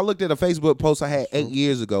I looked at a Facebook post I had 8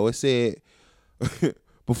 years ago. It said,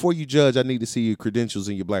 before you judge, I need to see your credentials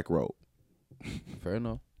in your black robe. Fair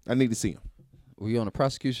enough. I need to see them. Were you on the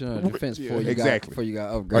prosecution or defense before you Exactly.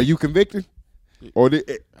 got upgraded? Are you convicted? Or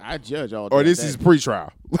I judge all day. or this is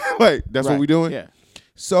pre-trial? Like that's what Right. we doing? Yeah.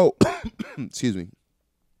 So, excuse me.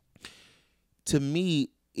 To me,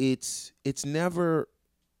 it's never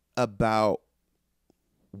about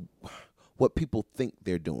what people think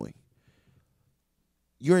they're doing.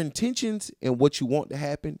 Your intentions and what you want to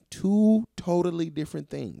happen, two totally different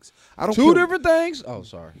things. I don't Two care. different things? Oh,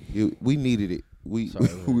 sorry. We needed it. Sorry.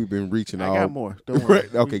 We've been reaching I all. got more. Don't worry.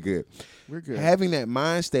 Okay, good. We're good. Having that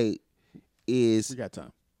mind state is We got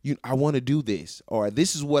time. I want to do this, or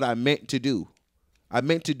this is what I meant to do. I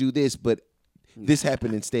meant to do this, but this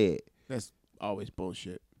happened instead. That's always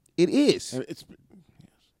bullshit. It is. And it's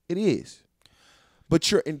It is. But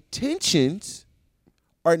your intentions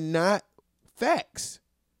are not facts.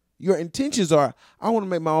 Your intentions are, I want to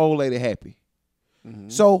make my old lady happy.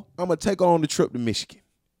 So I'm going to take her on the trip to Michigan.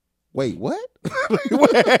 Wait, what?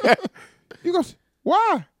 You go,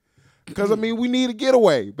 why? Because, I mean, we need a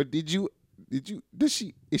getaway. But is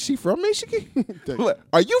she from Michigan?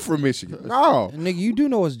 Are you from Michigan? No. And nigga, you do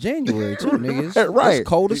know it's January too, nigga. It's, Right. It's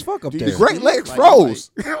cold as fuck up Do you there. The Great Lakes Like-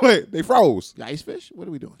 froze. They froze. ice fish? What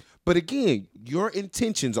are we doing? But again, your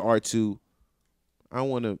intentions are to, I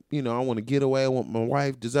want to get away. I want my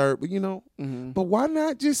wife dessert, but but why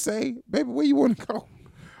not just say, baby, where you want to go?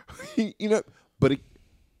 But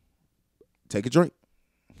take a drink.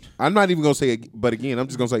 I'm not even going to say it, but again, I'm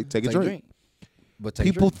just going to say, take a drink. But take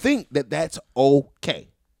People think that that's okay.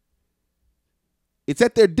 It's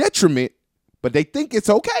at their detriment, but they think it's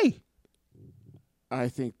okay. I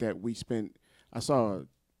think that I saw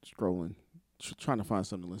scrolling, trying to find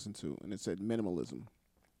something to listen to, and it said minimalism.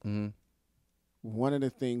 Mm-hmm. One of the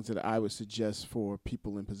things that I would suggest for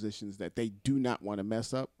people in positions that they do not want to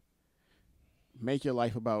mess up, make your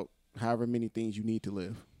life about however many things you need to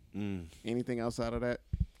live. Anything outside of that,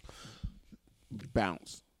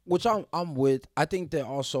 bounce. Which I'm with. I think that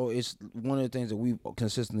also it's one of the things that we've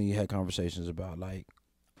consistently had conversations about. Like,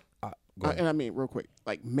 go ahead. And I mean, real quick,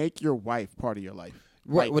 like make your wife part of your life.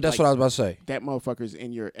 Right. Like- Well, that's like what I was about to say. That motherfucker's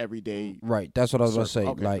in your everyday. Right. That's what I was about to say.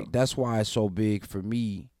 Okay, like, cool. that's why it's so big for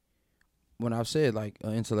me when I've said, like,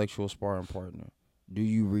 an intellectual sparring partner. Do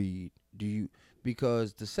you read?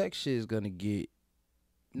 Because the sex shit is going to get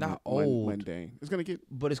not old, mundane. It's gonna get.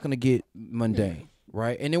 but it's going to get mundane.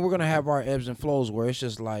 Right. And then we're going to have our ebbs and flows where it's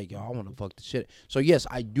just like, yo, I want to fuck the shit. So, yes,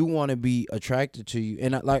 I do want to be attracted to you.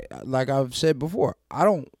 And like I've said before,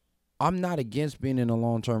 I'm not against being in a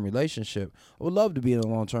long-term relationship. I would love to be in a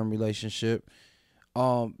long-term relationship.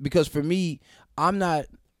 Because for me, I'm not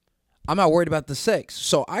worried about the sex.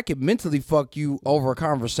 So I could mentally fuck you over a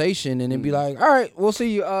conversation and then be like, all right, we'll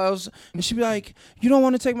see you. And she'd be like, you don't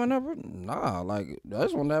want to take my number? Nah, like, I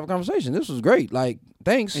just want to have a conversation. This was great. Like,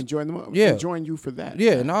 thanks. Enjoying the moment. Yeah. Enjoying you for that.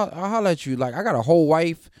 Yeah, and I'll holler at you. Like, I got a whole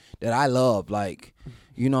wife that I love. Like,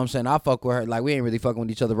 you know what I'm saying? I fuck with her. Like, we ain't really fucking with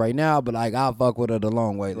each other right now, but, like, I'll fuck with her the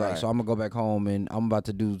long way. Like, Right. so I'm going to go back home, and I'm about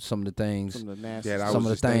to do some of the things. Some of the nasty. Yeah, I Some was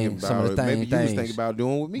of just the thinking things- about some of the it. Maybe you was things. thinking about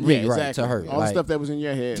doing with me. Yeah, right, exactly. to her. All Like- the stuff that was in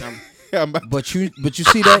your head. But you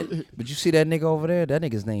see that nigga over there? That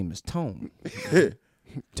nigga's name is Tone.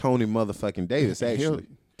 Tony motherfucking Davis, He'll actually.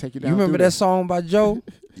 take you You down. remember through that song by Joe?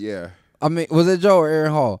 Yeah. I mean, was it Joe or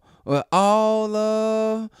Aaron Hall? Well, all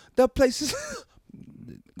of the places.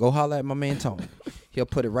 Go holler at my man Tone. He'll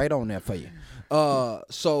put it right on there for you.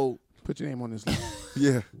 So Put your name on this list.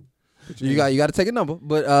 Yeah. you got to take a number,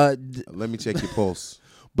 but Let me check your pulse.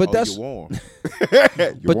 but Oh, that's you're warm.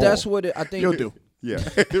 but that's what I think. You'll do. Yeah.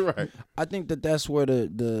 Right. I think that's where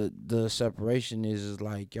the separation is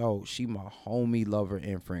like, yo, she my homie, lover,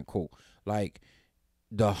 and friend. Cool. Like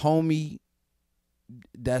the homie,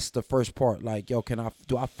 that's the first part. Like, yo,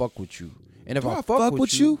 do I fuck with you? And if Do I fuck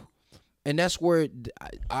with you? and that's where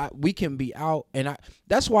we can be out, and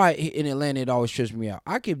that's why in Atlanta it always trips me out.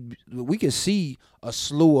 We could see a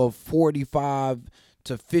slew of 45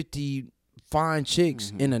 to 50 fine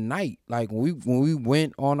chicks in a night. Like when we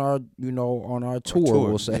went on our tour,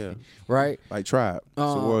 we'll say, yeah. right? Like Tribe. It's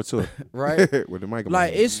a world tour. Right? With the mic.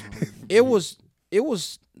 Like it was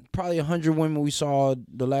probably 100 women we saw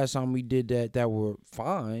the last time we did that were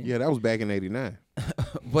fine. Yeah, that was back in '89.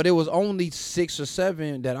 But it was only 6 or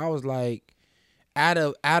 7 that I was like, out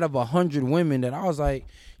of 100 women that I was like,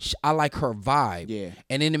 I like her vibe. Yeah.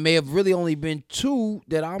 And then it may have really only been 2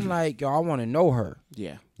 that I'm like, yo, I want to know her.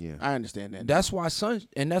 Yeah. Yeah. I understand that. That's why Sunshine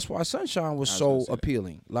was I was so gonna say that.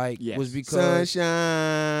 appealing. Like, Yes. was because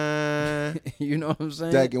Sunshine. you know what I'm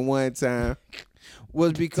saying? Back in one time.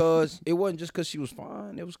 Was because it wasn't just because she was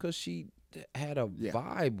fine. It was because she had a Yeah.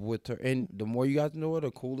 vibe with her, and the more you got to know her, the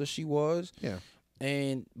cooler she was. Yeah.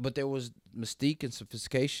 But there was mystique and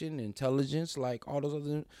sophistication, intelligence, like all those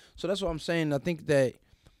other. So that's what I'm saying. I think that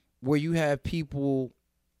where you have people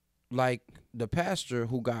like the pastor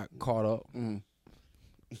who got caught up,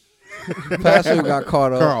 pastor who got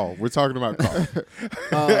caught up. Carl, we're talking about Carl.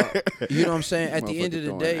 You know what I'm saying? At the end of the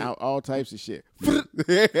Throwing day, out all types of shit.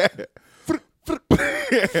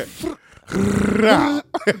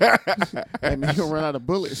 Hey man, you gonna run out of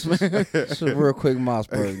bullets, man. it's a real quick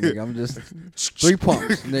Mossberg, nigga. I'm just 3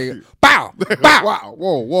 pumps, nigga. Bow, bow. Wow,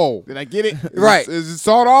 whoa. Did I get it? Right. Is it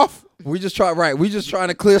sawed off? We just trying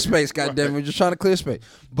to clear space, goddamn. We're just trying to clear space.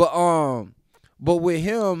 But with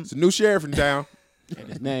him, It's a new sheriff in town. And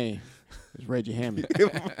his name is Reggie Hammond.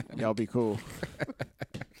 Y'all be cool.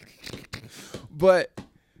 but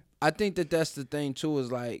I think that's the thing too,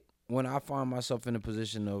 is like when I find myself in a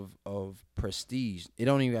position of prestige, it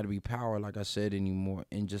don't even got to be power, like I said, anymore.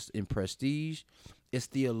 And just in prestige, it's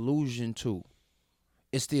the illusion too.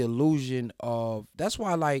 It's the illusion of, that's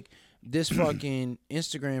why like this fucking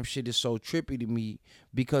Instagram shit is so trippy to me,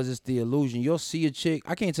 because it's the illusion. You'll see a chick.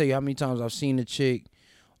 I can't tell you how many times I've seen a chick,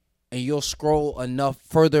 and you'll scroll far enough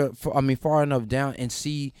down and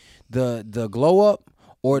see the glow up,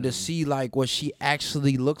 or to see like what she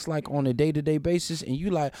actually looks like on a day-to-day basis, and you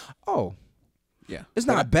like, oh, Yeah. it's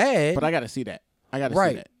not bad. But I gotta see that. I gotta see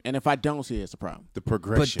Right. that. And if I don't see it, it's a problem. The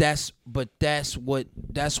progression. But that's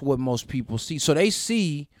what most people see. So they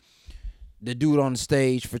see the dude on the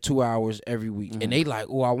stage for 2 hours every week, and they like,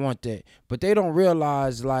 oh, I want that. But they don't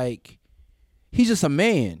realize like he's just a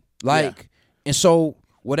man. Like, and so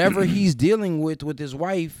whatever he's dealing with his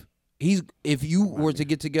wife, if you were to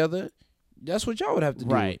get together, that's what y'all would have to do.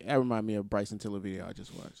 Right. That remind me of Bryson Tiller video I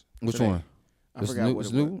just watched. Which today. one? I It's forgot new- what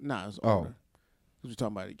it's it was. new? Nah, it's Oh. older. We were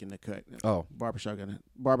talking about it getting a cut. Oh. Barber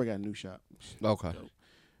got a new shop. Okay.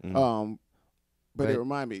 But Right. it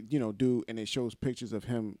reminded me, dude, and it shows pictures of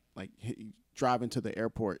him like driving to the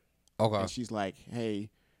airport, Okay. and she's like, "Hey,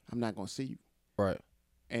 I'm not gonna see you." Right.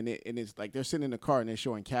 And it's like they're sitting in the car and they're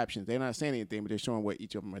showing captions. They're not saying anything, but they're showing what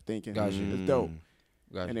each of them are thinking. Gotcha. It's dope.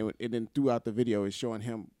 Gotcha. And then throughout the video, it's showing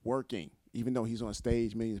him working, even though he's on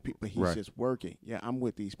stage, millions of people, but he's Right. just working. Yeah, I'm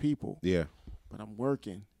with these people, Yeah. but I'm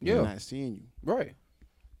working. Yeah. I'm not seeing you. Right.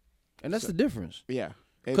 And that's the difference. Yeah,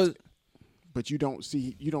 Because but you don't.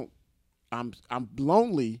 I'm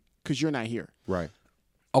lonely because you're not here. Right.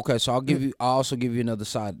 okay, so I'll also give you another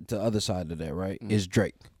side, the other side of that, right? Is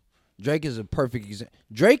Drake. Drake is a perfect example.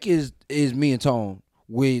 Drake is me and Tone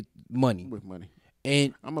with money. With money,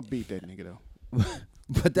 And I'm gonna beat that nigga though.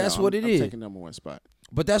 but that's No, what I'm it is. Taking #1 spot.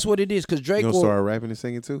 But that's what it is, because Drake You will gonna start rapping and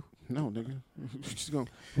singing too? No, nigga, she's gonna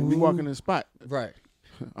be walking in the spot. right.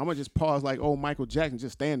 I'm gonna just pause like old Michael Jackson,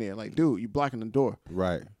 just stand there like, dude, you blocking the door.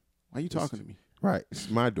 Right. Why you talking to me? Right. It's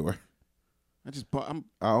my door. I'm,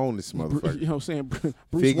 I own this you know motherfucker. what I'm saying? Bruce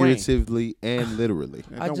Wayne. Figuratively and literally.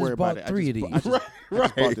 Man, I don't just worry bought about it. 3 of I these.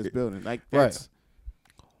 just bought this building. Like that's.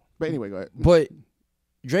 But anyway, go ahead. But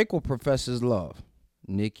Drake will profess his love.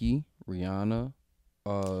 Nicki, Rihanna,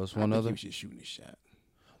 it's one I think other. he was just shooting his shot.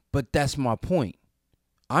 But that's my point.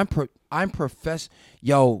 I'm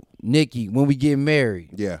Nicki, when we get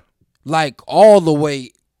married, Yeah. like all the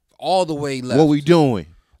way left. What we doing?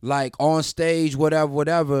 Like on stage,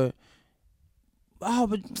 whatever. Oh,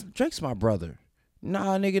 but Drake's my brother.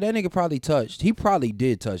 Nah, nigga, that nigga probably touched. He probably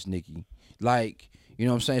did touch Nicki. Like, you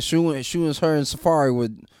know what I'm saying? Shooting her in Safari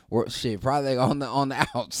with shit, probably on the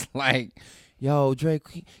outs. Like, yo,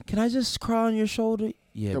 Drake, can I just cry on your shoulder?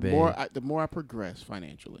 Yeah, The babe. more I progress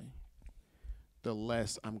financially, the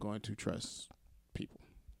less I'm going to trust people.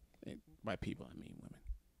 And by people, I mean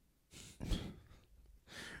women.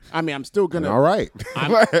 I mean, I'm still gonna. All right.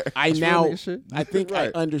 I now. nigga shit. I think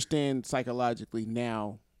Right. I understand psychologically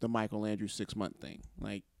now the Michael Andrews 6-month thing.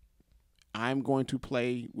 Like, I'm going to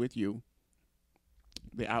play with you.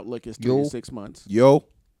 The outlook is 3 to 6 months. Yo.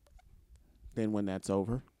 Then when that's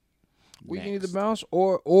over, We can either next. bounce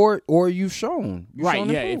or you've shown. You've Right? shown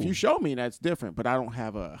Yeah. improve. If you show me, that's different. But I don't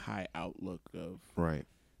have a high outlook of Right.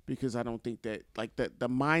 because I don't think that like the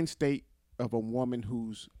mind state of a woman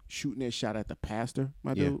who's shooting their shot at the pastor,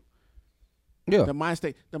 my Yeah. dude. Yeah. The mind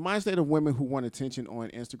state of women who want attention on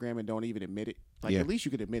Instagram and don't even admit it. Like Yeah. at least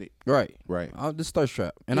you could admit it. Right. Right. This thirst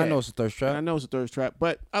trap. And I Yeah. know it's a thirst And I trap. know it's a thirst trap,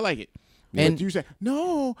 but I like it. And But you say,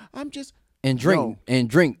 no, I'm just and drink No. and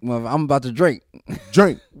drink. Well, I'm about to drink.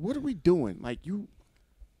 Drink. what are we doing? Like you.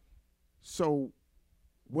 So,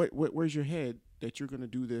 where's your head that you're gonna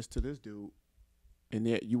do this to this dude, and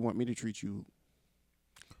yet you want me to treat you?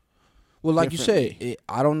 Well, like you said, Differently.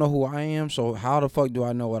 I don't know who I am, so how the fuck do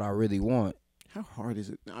I know what I really want? How hard is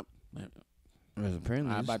it?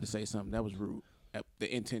 Apparently, I'm about to say something that was rude.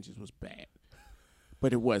 The intentions was bad,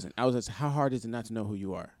 but it wasn't. I was just, how hard is it not to know who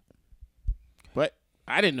you are? But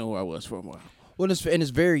I didn't know who I was for a while. well, it's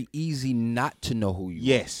very easy not to know who you are.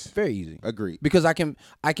 Yes. Very easy. Agreed. Because I can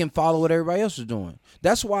follow what everybody else is doing.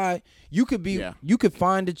 That's why you could be Yeah. you could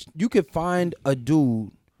find a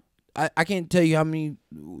dude. I can't tell you how many,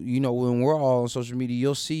 when we're all on social media,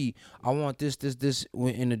 you'll see I want this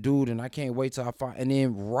in a dude, and I can't wait till I find, and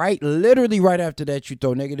then literally right after that you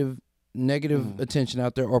throw negative attention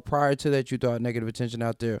out there, or prior to that you throw negative attention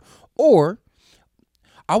out there, or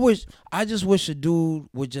I just wish a dude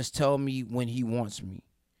would just tell me when he wants me.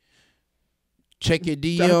 Check your I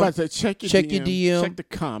was about DM. to say, check your DM. check the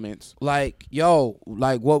comments. Like,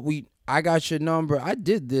 I got your number. I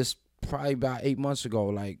did this probably about 8 months ago,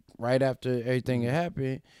 like right after everything had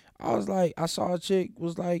happened. I was like, I saw a chick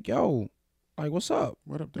was like, yo, like, what's up?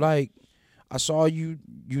 What up, dude? Like, I saw you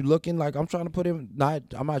looking like I'm trying to put in,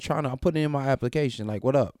 I'm putting in my application. Like,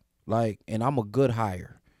 what up? Like, and I'm a good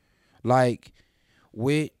hire. Like,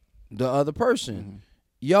 with the other person.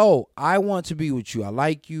 Yo, I want to be with you. I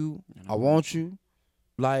like you. I want you.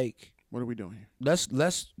 Like, What are we doing here?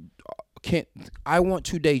 I want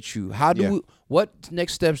to date you. How do Yeah. we? What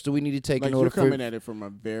next steps do we need to take Like in you're order coming for? at it from a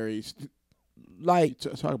very Like,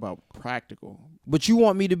 talk about practical. but you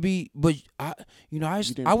want me to be? But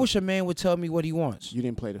didn't- I wish a man would tell me what he wants. You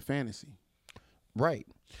didn't play the fantasy. Right.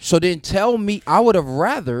 So then tell me. I would have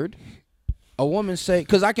rathered a woman say,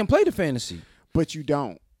 because I can play the fantasy. But you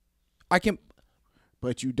don't. I can.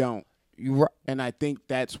 But you don't. You. And I think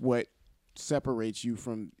that's what separates you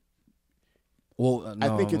from. Well,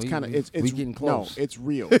 I think it's kind of it's we getting close. No, it's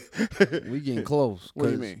real. We getting close. What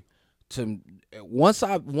do you 'cause mean?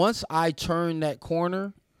 Once I turn that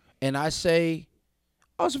corner and I say,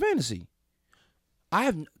 oh, it's a fantasy.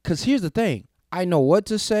 Because here's the thing. I know what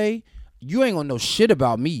to say. You ain't gonna know shit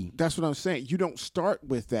about me. That's what I'm saying. You don't start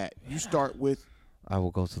with that. You start with I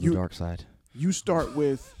will go to the You- dark side. you start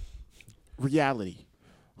with reality.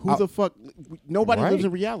 Who the fuck? Nobody lives Right.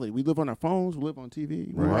 in reality. We live on our phones. We live on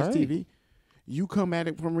TV. We watch Right. TV. You come at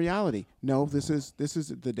it from reality. No, this is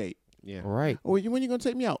the date. Yeah. Right. Oh, when you gonna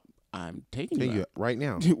take me out? I'm taking Tell you you out. right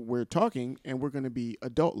now. We're talking, and we're gonna be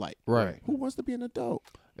adult like. Right. Who wants to be an adult?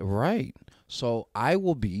 Right. So I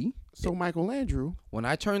will be, So Michael Andrew. when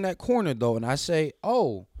I turn that corner though, and I say,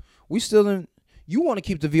 oh, we still in, you want to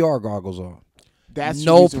keep the VR goggles on. That's the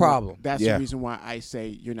No reason why- problem. that's Yeah. the reason why I say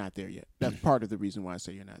you're not there yet. That's part of the reason why I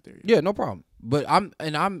say you're not there yet. Yeah, no problem. But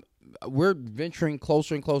we're venturing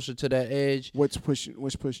closer and closer to that edge. What's pushing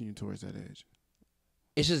you towards that edge?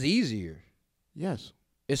 It's just easier. Yes.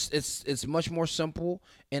 It's much more simple,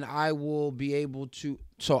 and I will be able to.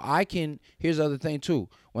 So I can. Here's the other thing too.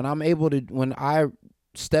 When I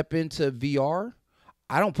step into VR,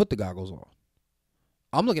 I don't put the goggles on.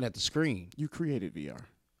 I'm looking at the screen. You created VR.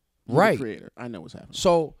 You're Right. The creator. I know what's happening.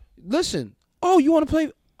 So listen. Oh, you want to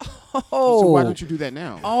play? Oh. So why don't you do that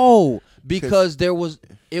now? Oh, because it was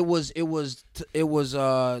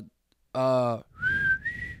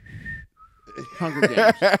Hunger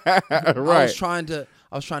Games. I Right. was trying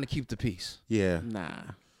to keep the peace. Yeah. Nah.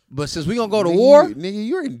 But since we gonna go to Nigga, war, nigga,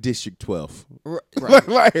 you're in District 12. Right.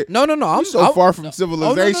 like, no, I'm you so far from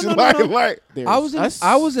civilization. no. Like, There's us.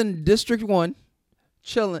 I was in District 1,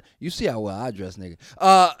 chilling. You see how well I dress, nigga.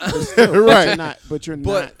 But you're right. not. But you're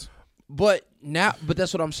But but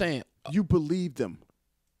that's what I'm saying. not. You believe them.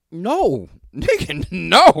 No, nigga,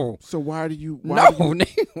 no, So why do you?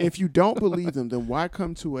 nigga. If you don't believe them, then why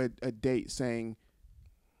come to a date saying,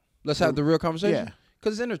 Let's have the real conversation. Yeah.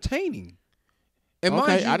 Because it's entertaining. And "Okay,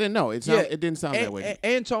 mind you, I didn't know. It didn't sound that way."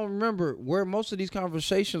 Anton, remember where most of these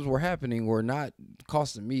conversations were happening were not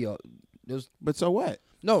costing me. But so what?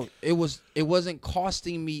 No, it wasn't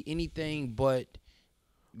costing me anything but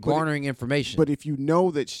garnering information. But if you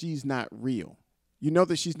know that she's not real, you know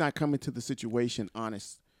that she's not coming to the situation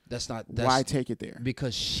honest. that's Why take it there?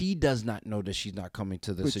 because she does not know that she's not coming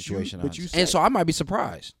to the But situation. but you honest. say- And so I might be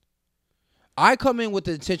surprised. I come in with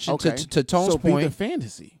the intention Okay. to Tone's so be point. the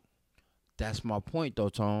fantasy. That's my point, though,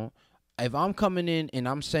 Tone. If I'm coming in and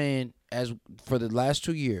I'm saying, as for the last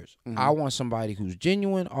 2 years, I want somebody who's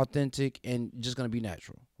genuine, authentic, and just gonna be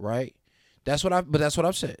natural, right? That's what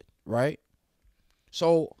I've said, right?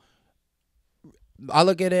 So I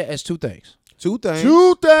look at it as two things. Two things.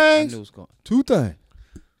 Two I things. knew it was going. Two things.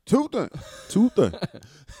 Two things. Two things.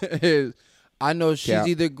 Is I know she's Cap.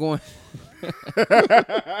 either going.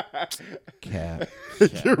 Cap.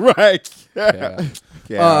 You're right. Cap.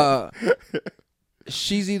 Yeah.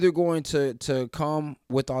 She's either going to come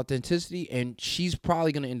with authenticity, and she's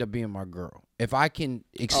probably gonna end up being my girl if I can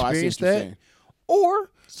Oh, I see experience what you're that, saying.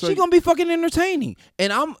 or So she's gonna be fucking entertaining,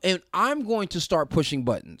 and I'm going to start pushing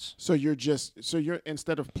buttons. So you're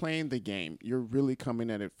instead of playing the game, you're really coming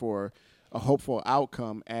at it for a hopeful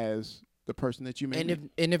outcome as the person that you may be.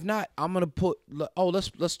 And if not, I'm gonna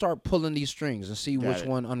let's start pulling these strings and see Got which it.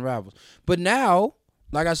 one unravels. But now,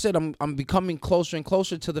 like I said, I'm becoming closer and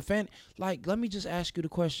closer to the fan. Like, let me just ask you the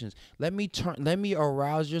questions. Let me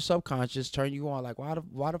arouse your subconscious, turn you on. Like, why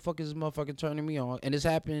the fuck is this motherfucker turning me on? And this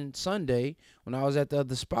happened Sunday when I was at the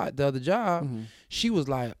other job. Mm-hmm. She was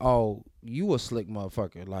like, "Oh, you a slick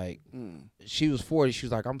motherfucker." Like, she was 40. She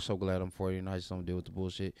was like, "I'm so glad I'm 40 and I just don't deal with the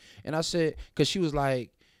bullshit." And I said, because she was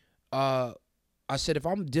like, I said, if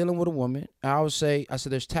I'm dealing with a woman, I said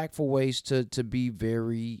there's tactful ways to be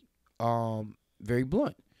very very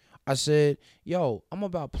blunt. I said, yo, I'm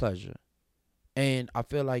about pleasure. And I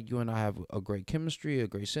feel like you and I have a great chemistry, a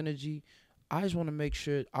great synergy. I just want to make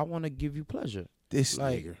sure I want to give you pleasure. This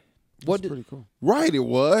Like, nigga. what? That's pretty cool. Right, it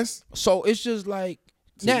was. So it's just like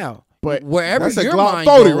now, but wherever that's a your Glock mind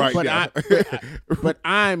 40 goes, right But but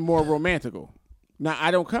I'm more romantical. Now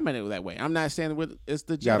I don't come at it that way. I'm not saying it's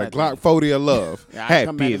the Got a Jedi Glock thing. 40 of love. Yeah, I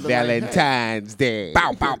come at Happy it like, hey. Valentine's Day.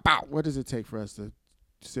 bow, bow, bow. What does it take for us to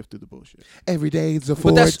sift through the bullshit? Every day is a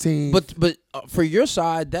But that's 14. but for your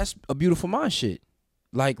side, that's a beautiful mind shit.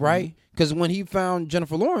 Like, right? Because when he found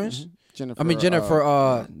Jennifer Lawrence, Jennifer.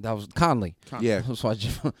 that was Conley. yeah. That's why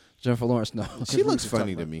Jennifer Lawrence. No, She looks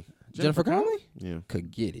funny to me. Jennifer Conley Yeah.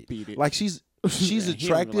 could get it. Beat it. Like she's Yeah, he don't look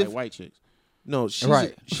attractive. like white chicks. No, she's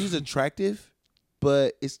Right. she's attractive,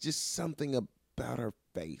 but it's just something about her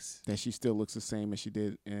face. That she still looks the same as she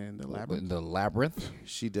did in the labyrinth. The labyrinth.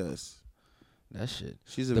 She does. That shit.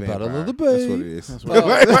 She's a The vampire. Battle of the That's what Bay. it is. That's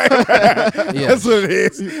Yeah. That's what it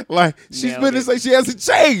is. Like she's Nailed been to it. say she hasn't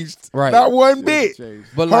changed. Right. Not one bit. Changed.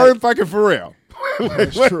 But Her like, and fucking Pharrell.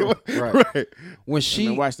 That's true. right. Right. When She she,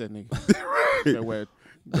 watch that nigga. that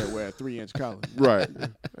wear a 3-inch collar. Right.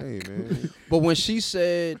 Hey man. but when she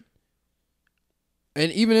said,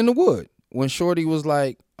 and even in the wood, when Shorty was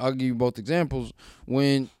like, I'll give you both examples.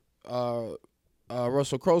 When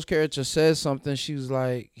Russell Crowe's character says something, she was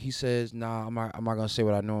like, he says, "Nah, I'm not gonna say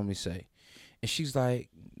what I normally say," and she's like,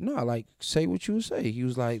 "No, like say what you would say." He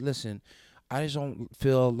was like, "Listen, I just don't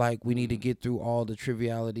feel like we need to get through all the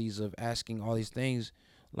trivialities of asking all these things.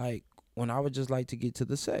 Like, when I would just like to get to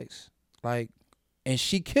the sex, like," and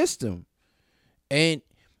she kissed him, and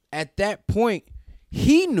at that point,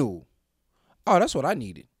 he knew, oh, that's what I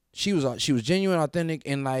needed. She was genuine, authentic,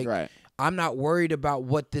 and like, Right. I'm not worried about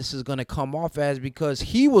what this is gonna come off as because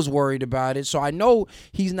he was worried about it. So I know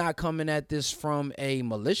he's not coming at this from a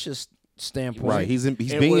malicious standpoint, Right. He's It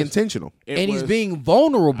being was- intentional. It and he's was, being I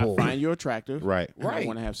vulnerable, find you attractive. Right. And I Right.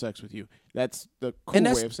 want to have sex with you. That's the cool And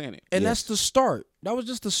that's- way of saying it. and Yes. that's the start. That was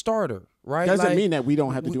just the starter, right? Doesn't Like, mean that we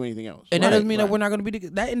don't have to do anything else. and that Right, doesn't mean that right. we're not going to be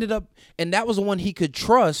together. That ended up, and that was the one he could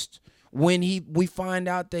trust when we find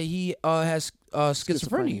out that he has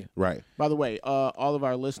schizophrenia. Right. By the way, all of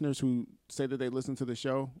our listeners who say that they listen to the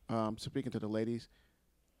show, speaking to the ladies,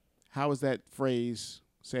 how is that phrase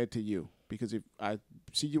said to you? Because if I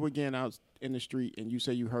see you again out in the street and you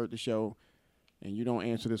say you heard the show and you don't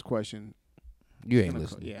answer this question, You I'm ain't gonna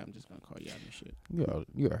listening. I'm just gonna call you out and shit.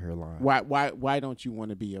 You're a hairline. Why don't you want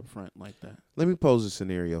to be upfront like that? Let me pose a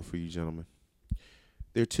scenario for you gentlemen.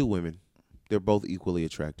 There are two women. They're both equally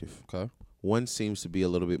attractive. Okay. One seems to be a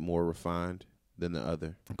little bit more refined than the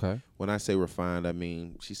other. Okay. When I say refined, I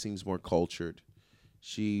mean she seems more cultured.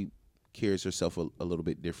 She carries herself a little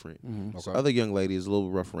bit different. Mm-hmm. The other young lady is a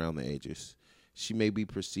little rough around the edges. She may be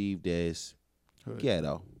perceived as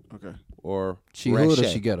ghetto Okay. or She hood or ratchet.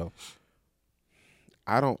 she ghetto?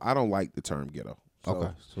 I don't like the term ghetto. So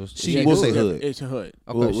Okay. So it's- She will say hood. It's a hood.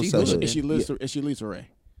 Okay. we'll she say hood. hood. Is she Lisa? Is she Lisa Ray?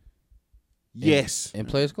 Yes. And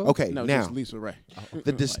Players Club? Okay. No, now just Lisa Ray.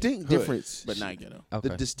 the distinct hood, difference, but not ghetto. Okay.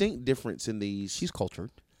 the distinct difference in these She's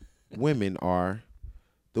cultured. women are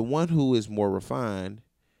the one who is more refined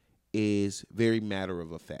is very matter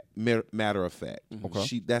of fact.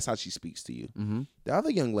 Okay. That's how she speaks to you. Mm-hmm. The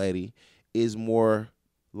other young lady is more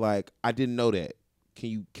like, I didn't know that.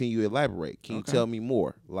 Can you elaborate? Can you Okay. tell me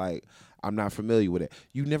more? Like, I'm not familiar with it.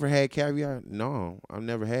 You never had caviar? No, I've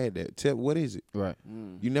never had that. Tell what is it? Right.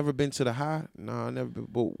 You never been to the high? No, I never been.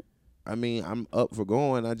 But I mean, I'm up for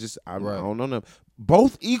going. I Right. don't know them.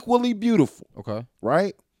 Both equally beautiful, Okay.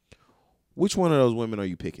 right? Which one of those women are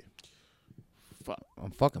you picking? I'm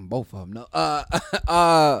fucking both of them. No,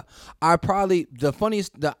 I probably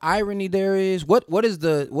the irony there is what's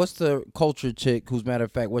the culture chick who's matter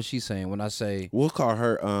of fact what's she saying when I say We'll call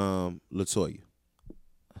her Latoya.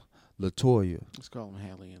 Let's call them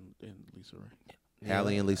Hallie and Lisa Ray.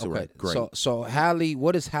 Hallie and Lisa Ray. Great. So Hallie,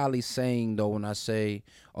 what is Hallie saying though when I say,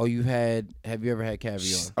 oh, have you ever had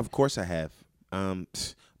caviar? Of course I have.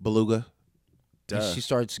 Beluga. Duh. And she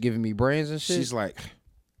starts giving me brains and shit. She's like,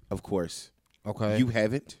 of course. Okay. You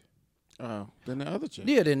haven't? Oh, then the other chick.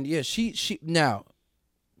 Yeah, she now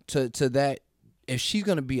to that if she's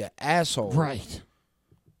gonna be an asshole. Right.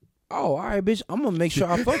 Oh, all right, bitch. I'm gonna make sure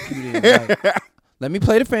I fuck you then. Like, let me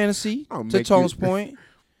play the fantasy I'll to make Tone's you- point.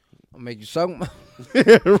 I'll make you suck my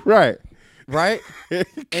Right. right?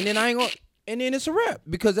 And then I ain't gonna and then it's a wrap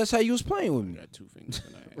because that's how you was playing with me. Got 2 fingers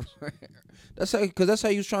in her ass. That's how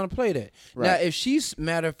you was trying to play that. Right. Now if she's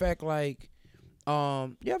matter of fact like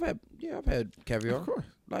I've had caviar. Of course.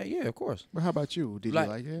 Like, yeah, of course. But how about you? Did Like,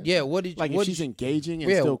 you like it? yeah, what did Like what if she's did, engaging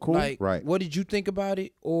and yeah, still cool, like, Right. what did you think about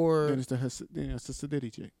it? Or then it's the Diddy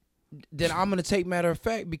chick. then I'm gonna take matter of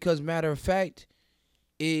fact because matter of fact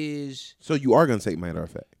is So you are gonna take matter of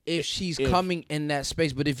fact. if she's If- coming in that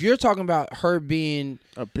space. But if you're talking about her being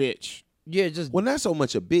A bitch. just Well, not so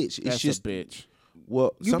much a bitch. It's That's just a bitch.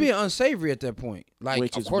 well, you being unsavory at that point. Like,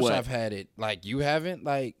 Which of is course what? I've had it. Like, you haven't.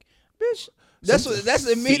 Like, bitch, that's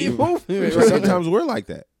the immediate movement. sometimes we're like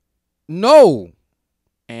that. No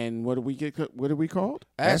And what do we get? What are we called?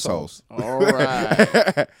 assholes. All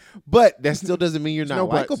right. But that still doesn't mean you're There's not no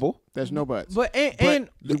buts. likable. There's no buts. But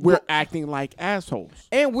we're acting like assholes.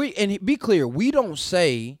 and be clear. We don't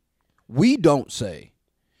say.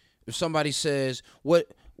 If somebody says what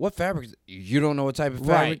fabric, you don't know what type of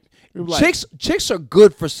fabric. Right. Like, Chicks are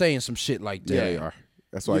good for saying some shit like that. Yeah. They are.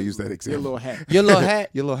 That's why I use that your example. little hat. Your little hat.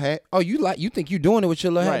 Your little hat. Oh, you think you doing it with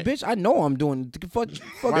your little Right. hat, bitch? I know I'm doing it. The fuck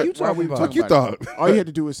Why- you why talking we about? talking you about it? thought? All you had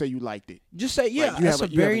to do was say you liked it. Just say yeah. Like, you That's have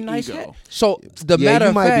a you have very an nice ego. hat. So the Yeah, matter you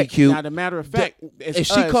of might be fact, cute. Now, the matter of fact, it's if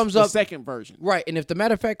she us, comes the up- second version. right? And if the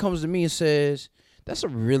matter of fact comes to me and says that's a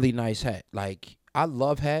really nice hat, like I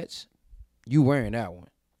love hats, you wearing that one?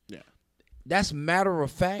 Yeah. That's matter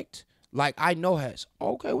of fact. Like I know hats.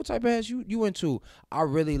 Okay, what type of hats you into? I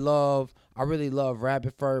really love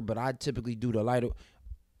rabbit fur, but I typically do the lighter.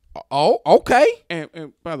 Oh, okay.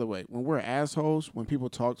 And by the way, when we're assholes, when people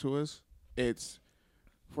talk to us, it's,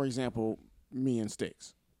 for example, me and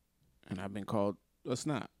Sticks, and I've been called a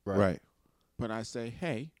snot. Right. But I say,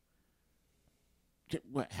 hey,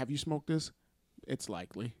 what, have you smoked this? It's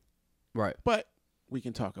likely, Right. but we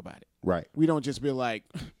can talk about it. Right. We don't just be like,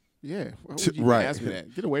 yeah, why would you Right. ask me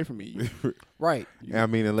that? Get away from me. Right. I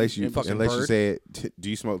mean, unless you fucking unless you bird. said, do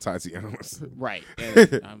you smoke Tatianas? Right.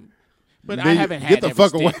 And, but I Then you haven't had get the every fuck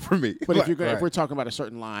stick. away from me. But if you're gonna, Right. if we're talking about a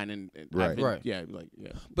certain line and Right. I've been- Right. yeah,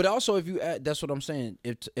 But also, if you add, that's what I'm saying.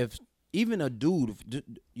 If even a dude,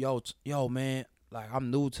 yo, man, like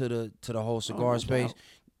I'm new to the whole cigar no space. doubt.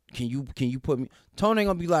 Can you put me? Tony ain't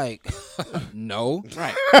gonna be like, no.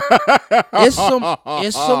 right.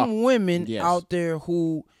 It's some women Yes. out there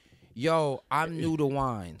who, yo, I'm new to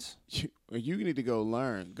wines. You need to go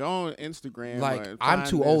learn. Go on Instagram. Like or I'm find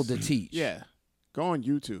too this. old to teach. Yeah. Go on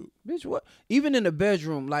YouTube. Bitch, what? Even in the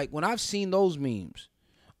bedroom, like when I've seen those memes,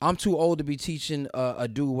 I'm too old to be teaching a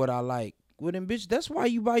dude what I like. Well then, bitch, that's why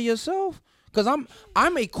you by yourself. Cause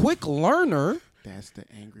I'm a quick learner. That's the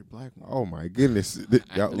angry black one. Oh my goodness.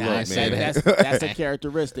 Y'all, Nah, look, say man. that's a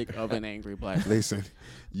characteristic of an angry black woman. Listen,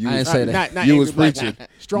 you I was, didn't say that. Not you angry was black preaching. woman.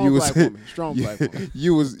 Strong You black was- woman. Strong black woman.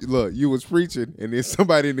 you was preaching, and then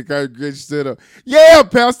somebody in the congregation stood up. Yeah,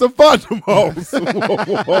 Pastor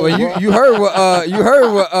Fundamos. Well, you heard what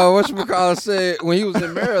whatchamacallit said when he was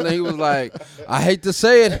in Maryland. He was like, I hate to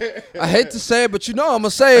say it, but you know I'm gonna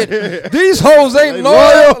say it. These hoes ain't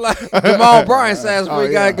loyal. Like Jamal Bryant says, we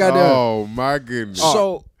got there. Oh my goodness.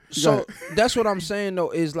 So that's what I'm saying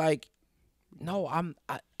though is like, no,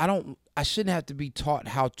 I shouldn't have to be taught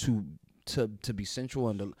how to be sensual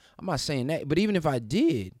and I'm not saying that, but even if I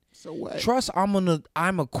did, So what? trust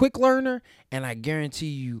I'm a quick learner, and I guarantee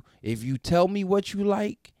you, if you tell me what you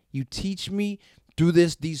like, you teach me, do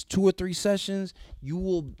these 2 or 3 sessions, you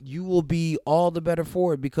will be all the better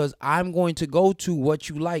for it because I'm going to go to what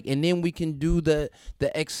you like, and then we can do the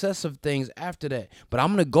excessive things after that. But I'm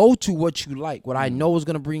gonna go to what you like, what I know is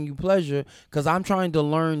gonna bring you pleasure, because I'm trying to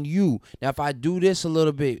learn you. Now, if I do this a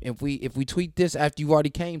little bit, if we tweak this after you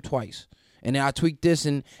already came twice, and then I tweak this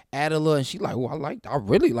and add a little, and she like, well, I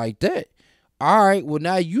really like that. All right, well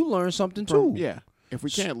now you learn something too. Yeah. If we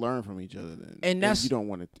can't learn from each other, then And that's- you don't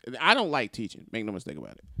want to. I don't like teaching. Make no mistake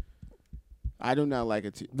about it. I do not like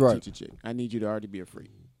a Right. teacher chick. I need you to already be a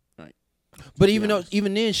freak. But be even though, honest.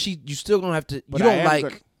 even then, you still gonna have to. But You I don't am like.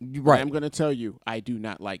 gonna- Right. I'm going to tell you, I do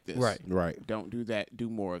not like this. Right. Right. Don't do that. Do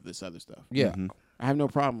more of this other stuff. Yeah. I have no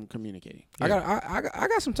problem communicating. I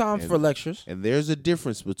got some time for lectures. And there's a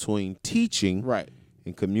difference between teaching Right. and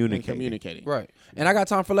And communicating. communicating. Right. And I got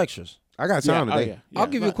time for lectures. I got Yeah, time oh, today. yeah. I'll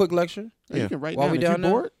give you a quick lecture. You can write While down. we If down you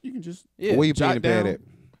there? bored, you can just Yeah. Where you jot pen and pad down. at?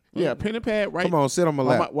 Yeah, pen and pad. Right. Come on, sit on my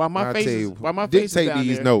lap. While my I'll face tell is- you, while my face is dictate down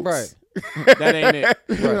these there. notes. Right. That ain't it.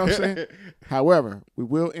 You know what I'm saying? However, we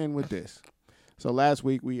will end with this. So last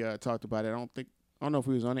week we talked about it. I don't know if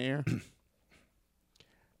we was on the air.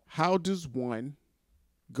 How does one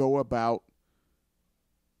go about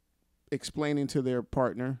explaining to their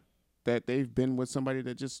partner that they've been with somebody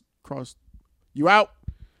that just crossed you out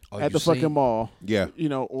at the fucking mall? Yeah. You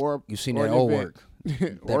know, or You seen or that an old event. work.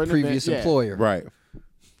 Or That an previous event, yeah. employer. Right.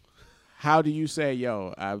 How do you say,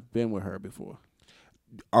 yo, I've been with her before?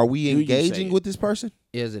 Are we Do you say engaging it? with this person?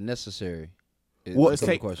 Is it necessary? Well, That's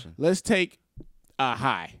the question. Let's take a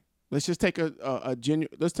high. Let's just take a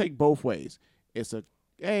genuine. Let's take both ways. It's a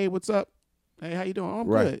hey, what's up? Hey, how you doing? Oh, I'm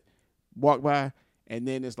Right. good. Walk by, and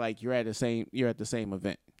then it's like you're at the same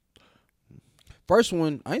event. First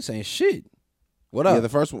one, I ain't saying shit. What up? Yeah, the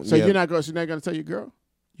first one. So yeah. you're not gonna tell your girl?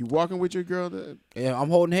 You walking with your girl? Yeah, I'm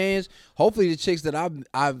holding hands. Hopefully, the chicks that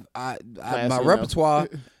my enough. repertoire,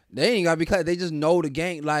 they ain't gotta be class. They just know the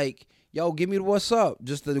gang. Like, yo, give me the what's up.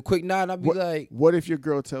 Just the quick nod. I'll be like, What if your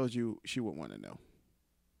girl tells you she would want to know?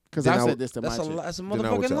 Because Then I I said would- this to my that's a chick. that's a Then I would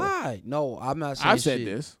motherfucking tell her. lie. No, I'm not saying I've said shit.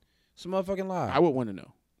 this. It's a motherfucking lie. I would want to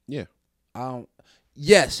know. Yeah. I don't.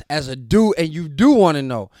 Yes, as a dude, and you do want to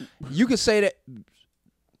know. You could say that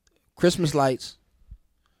Christmas lights,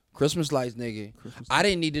 nigga. I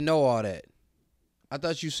didn't need to know all that. I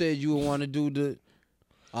thought you said you would want to do the.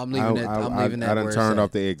 I'm leaving that. I'm leaving that. I done where it's turned at.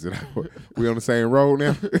 off the exit. We on the same road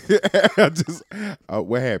now. I just.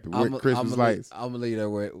 What happened? What Christmas lights? I'm gonna leave that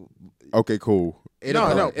where. Okay, cool. It'll No,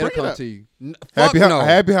 come, no, it'll bring it come up. to you. Fuck Happy no.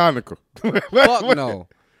 Happy Hanukkah. Fuck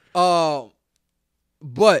no.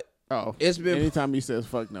 But Oh, it's been anytime he says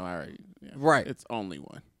fuck no, I already right. It's only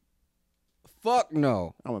one. Fuck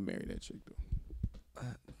no. I'm gonna marry that chick though.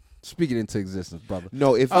 Speak it into existence, brother.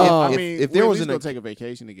 No, if I if, mean, if there we was at least an gonna take a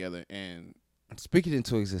vacation together, and Speak it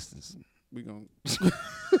into existence. we gonna.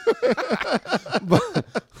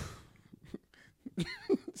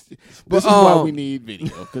 This is why we need video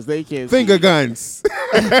because they can't finger see. guns.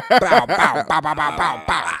 Bow, bow, bow, bow, bow, bow,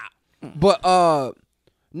 bow. But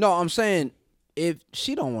no, I'm saying if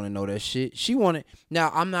she don't want to know that shit, she want it.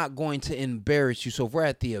 Now I'm not going to embarrass you. So if we're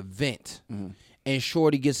at the event and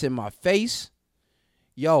Shorty gets in my face,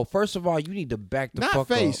 yo, first of all, you need to back the Not fuck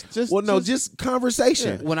face, up. just Well, no, just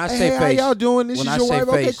conversation. When I Hey, say hey, face, how y'all doing? This when is I your say wife.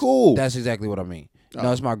 Okay, face, cool. That's exactly what I mean.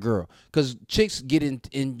 No, it's my girl. Because chicks get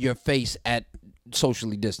in your face at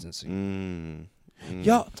socially distancing.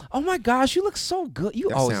 Yo, oh my gosh, you look so good. You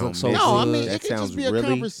That always look sound so messy. good. No, I mean That it could sounds just be a really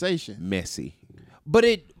conversation. messy. But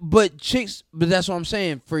that's what I'm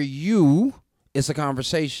saying. For you, it's a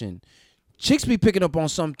conversation. Chicks be picking up on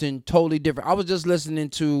something totally different. I was just listening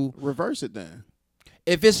to Reverse it then.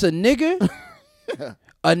 if it's a nigga,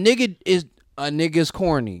 a nigga is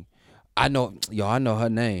corny. I know her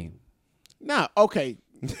name. Nah, okay.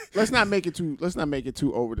 Let's not make it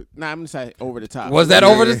too over the. Nah, I'm gonna say over the top. Was that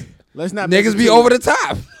over the? Let's not make Niggas it be too- over the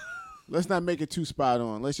top. Let's not make it too spot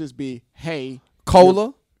on. Let's just be, hey,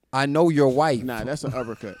 Cola, I know your wife. nah, that's an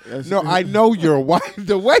uppercut. That's, No, I know your wife.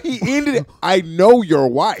 The way he ended it, I know your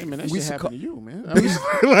wife. man, that we shit should happened to you, man. I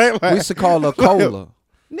mean, We used to call her Cola.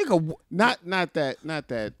 Nigga, not that.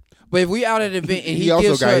 but if we out at an event and he also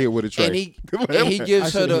gives got her, hit with a tray. and he I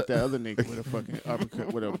gives her should hit the, that other nigga with a fucking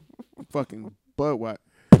uppercut with a fucking butt wipe.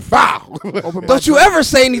 Foul. Open my don't you ever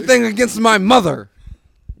say anything against my mother.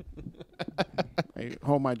 Hey,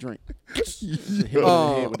 hold my drink. Hit him in the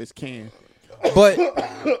head with his can. But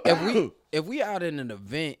if we out in an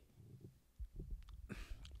event,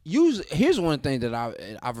 here's one thing that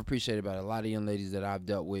I've appreciated about a lot of young ladies that I've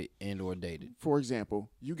dealt with and or dated. For example,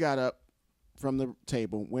 you got up from the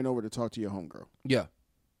table, went over to talk to your homegirl. Yeah.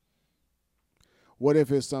 What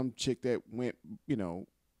if it's some chick that went,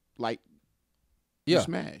 like you Yeah.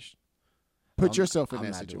 smashed? Put yourself in I'm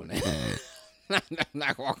that not doing situation.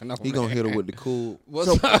 not walking over. He gonna hit her with the cool.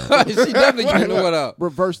 What's up? She definitely gonna know what up.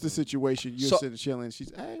 Reverse the situation. You're So- sitting chilling.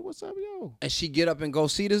 She's, hey, what's up, yo? And she get up and go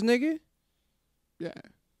see this nigga. Yeah.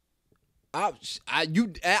 I'm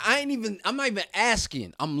not even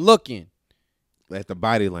asking. I'm looking. At the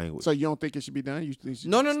body language. So you don't think it should be done? You think she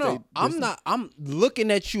No. should stay I'm distant? not. I'm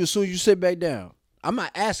looking at you as soon as you sit back down. I'm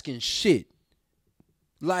not asking shit.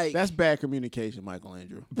 Like That's bad communication, Michael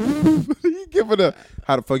Andrew. You give it a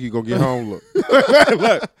how the fuck you gonna get home? Look,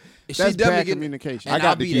 look. she That's definitely bad get, communication. and I got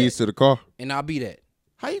I'll the be keys that. to the car. And I'll be that.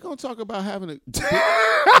 How you gonna talk about having a And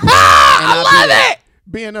I'll be that.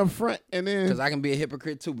 being up front and then Because I can be a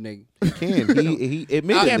hypocrite too, nigga. Can he it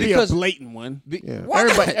admitted can't it. be a because- blatant one. Yeah. Why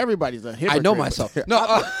Everybody's a hypocrite. I know myself. No,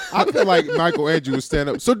 I feel like Michael Andrew would stand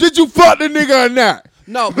up. So did you fuck the nigga or not?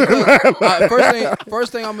 no. Because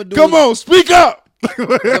first thing I'm gonna do. Come on, speak up.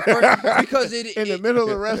 Because In the middle of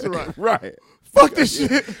the restaurant. Right. Fuck this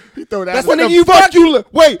shit. He throw that. What the fuck you look?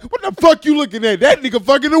 Wait, what the fuck you looking at? That nigga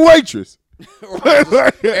fucking the waitress.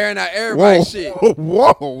 airing out everybody's shit.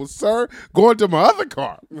 Whoa, sir. Going to my other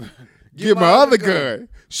car. Get my my other other gun.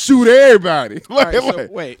 Shoot everybody. All right, so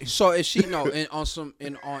Like, wait. So if she in all Tony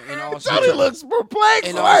seriousness, looks perplexed.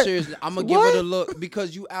 in all like, seriousness, I'm gonna give what? it a look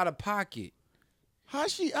because you out of pocket.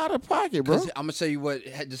 How's she out of pocket, bro? Because I'm gonna tell you what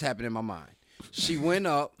just happened in my mind. She went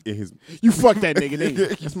up. In his- You fucked that nigga, didn't you?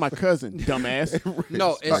 That's my cousin, dumbass.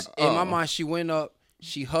 No, it's in my mind. She went up.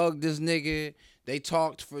 She hugged this nigga. They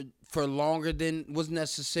talked for longer than was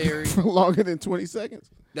necessary. For longer than 20 seconds.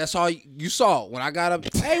 That's all you saw when I got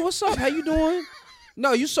up. Hey, what's up? How you doing?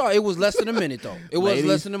 No, you saw it was less than a minute though. It was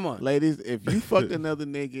less than a month. Ladies, if you fucked another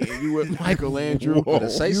nigga and you with Michael Andrew, Whoa.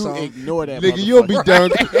 Say you something. ignore that Nigga, you'll be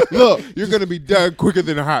motherfucker. done. Look, you're gonna be done quicker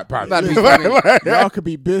than a hot pot. About to be fucking- Y'all could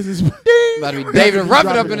be business. About to be David Ruffin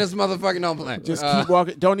up dropping in this motherfucking on plane. Just keep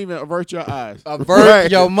walking. Don't even avert your eyes. avert Right.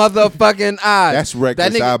 your motherfucking eyes. That's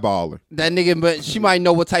reckless That nigga, eyeballing. that nigga, but she might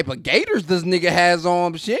know what type of gators this nigga has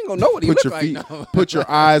on, but she ain't gonna know what he Put look your like. feet, No. put your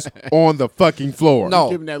eyes on the fucking floor. No.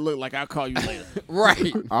 Give him that look like I'll call you later.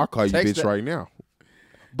 Right. I'll call you Text bitch that. right now.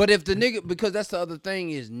 But if the nigga, because that's the other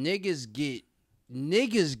thing is niggas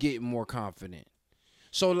get more confident.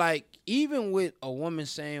 So like even with a woman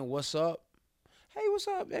saying what's up, hey, what's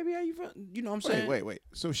up, baby? How you feeling? You know what I'm saying? Wait.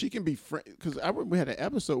 So she can be friend because I remember we had an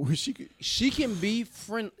episode where she could. She can be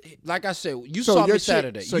friend. Like I said, you So saw your me chick-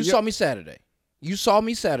 Saturday. so you your- saw me Saturday. You saw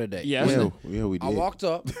me Saturday. Yes. Yeah, we I did. walked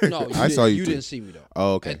up. No, I saw you too. didn't see me though.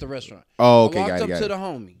 Oh, okay. At the restaurant. Oh, okay. I walked Got it. up Got to it. the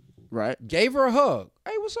homie. Right. Gave her a hug.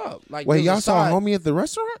 Hey, what's up? Like, Wait, there's y'all a saw a side- homie at the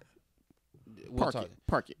restaurant? we'll Park talk. it.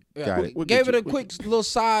 Park it. Yeah, Got we- it. We'll gave get it you. a quick little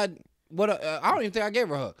side. What? I don't even think I gave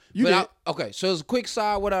her a hug. You But did. okay, so it was a quick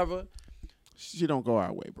side, whatever. She don't go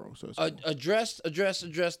our way, bro. So it's cool. Address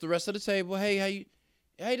the rest of the table. Hey, how you?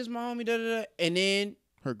 Hey, this my homie. Da da da. And then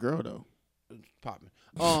her girl though. popping.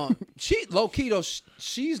 She low key though.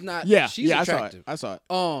 She's not. Yeah. she's yeah. attractive. I saw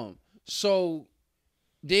it. So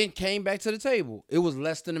then came back to the table. It was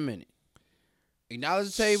less than a minute. Acknowledge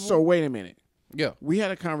the table. So wait a minute. yeah. We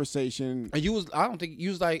had a conversation. And you was, I don't think you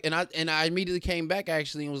was like, and I immediately came back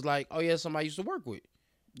actually and was like, oh yeah, somebody I used to work with,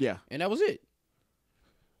 Yeah. and that was it.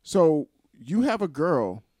 So you have a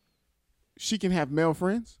girl. She can have male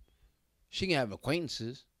friends She can have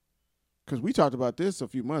acquaintances. because we talked about this a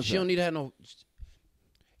few months She ago. don't need to have no.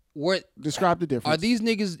 What Describe the difference. are these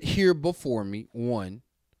niggas here before me? One,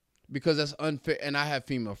 because that's unfair, and I have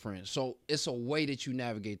female friends, so it's a way that you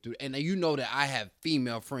navigate through. And you know that I have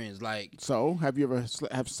female friends, like So have you ever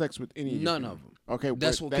have sex with any? Of your none female- of them. Okay.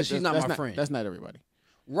 That's but what- 'cause she's not that's my friend. That's not everybody.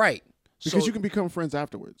 Right? Because so you can become friends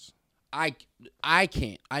afterwards. I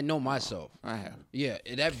can't. I know myself. I have. Yeah,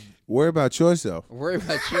 that Worry about yourself. worry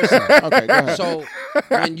about yourself. Okay. Go ahead. So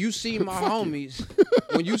when you see my homies,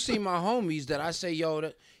 when you see my homies that I say, yo,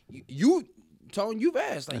 that you Tone, you've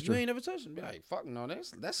asked, like, That's you true. ain't never touched me. Be like, fuck no,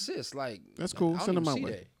 that's sis. Like, That's cool. I don't Send them even my see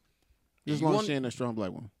way. that. Just as You long as want- she ain't a strong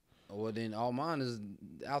black woman. Well, then all mine is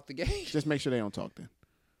out the gate. Just make sure they don't talk then.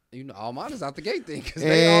 You know, all mine is out the gate thing because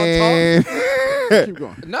they all talk. Keep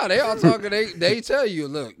going. No, they all talking. They tell you,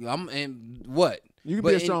 look, I'm and what? You can But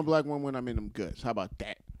be a in- strong black woman when I'm in them guts. How about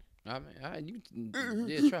that? I mean,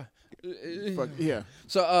 yeah, try. Fuck yeah.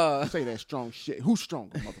 So Say that strong shit. Who's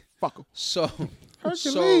stronger, motherfucker? so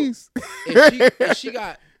Hercules. if she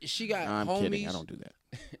got I'm homies. kidding. I don't do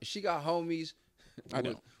that. She got homies. I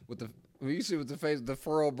don't. with the when you see with the face the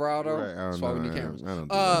furrowed brow though. Right, I don't swagging know, the cameras. I don't do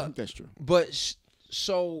that. That's true. But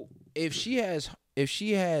so if she has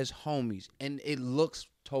homies and it looks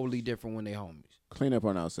totally different when they homies. Clean up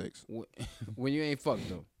on our six. When you ain't fucked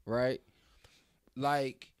them, right?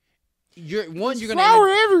 Like you're gonna Flower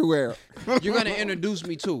everywhere. you're gonna introduce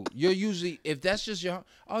me to. You're usually if that's just your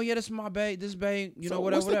this is my babe, this babe, you So know,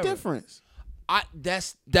 whatever. what's the difference?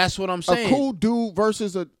 That's what I'm saying. A cool dude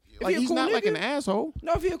versus a like he a he's cool not like nigga- an asshole.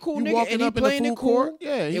 No, if he a cool You nigga walking and he up in the playing food it cool, court,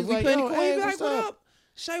 yeah, he's if we like, playing yo, it cool, hey, he be like, what's what up? up?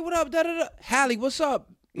 Say what up, da da da. Hallie, what's up?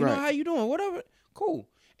 You know Right. how you doing? Whatever. Cool.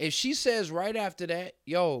 If she says right after that,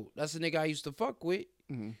 yo, that's the nigga I used to fuck with.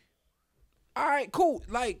 all right, cool.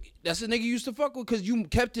 Like, that's a nigga you used to fuck with because you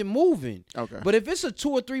kept it moving. Okay. But if it's a 2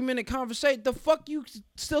 or 3 minute conversation, the fuck you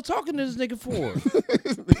still talking to this nigga for?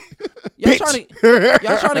 y'all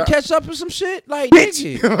trying to catch up with some shit? Like,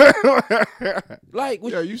 nigga. Like,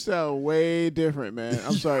 Yo, you sound way different, man.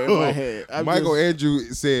 I'm sorry in my head. Michael Andrew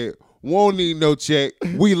said, "Won't need no check.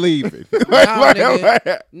 We leaving." nah,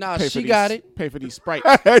 nigga. Nah, she got it. Pay for these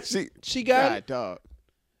Sprites. She got it. Dog.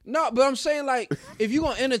 No, but I'm saying, like, if you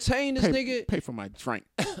gonna entertain this nigga, Pay for my drink.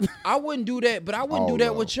 I wouldn't do that. But I wouldn't do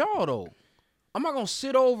that with y'all though. I'm not gonna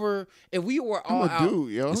sit over if we were all out.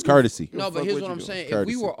 Dude, yo. It's courtesy. No, but here's what I'm saying: if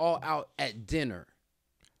we were all out at dinner,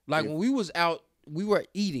 like when we was out, we were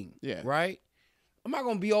eating. Yeah. Right. I'm not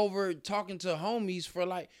gonna be over talking to homies for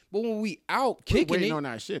like. But when we out kicking waiting it, on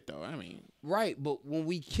our shit though. I mean. right? But when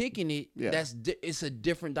we kicking it, Yeah. it's a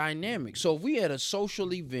different dynamic. So if we at a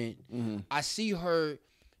social event, Mm-hmm. I see her.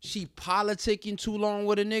 She politicking too long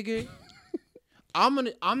with a nigga. I'm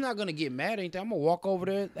not gonna get mad or anything. I'm gonna walk over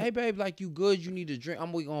there. Hey babe, like you good? You need a drink?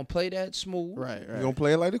 We gonna play that smooth. Right. You gonna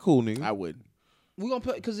play it like the cool nigga. I would. We gonna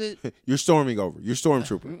play because it. You're storming over. You're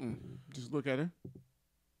stormtrooper. Just look at her.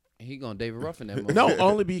 He gonna David Ruffin that motherfucker. No,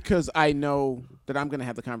 only because I know that I'm gonna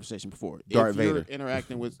have the conversation before. Darth if you're Vader.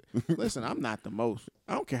 interacting with, listen, I'm not the most.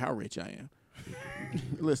 I don't care how rich I am.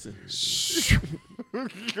 Listen,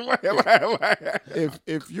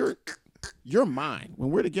 if you're mine.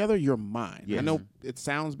 When we're together, you're mine. I know it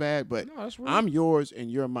sounds bad, but No, that's real. I'm yours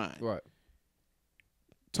and you're mine. Right.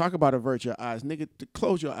 Talk about avert your eyes, nigga.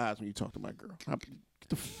 Close your eyes when you talk to my girl.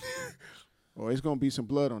 Or it's gonna be some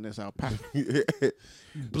blood on this alpaca.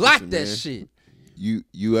 Block Listen, that man. shit.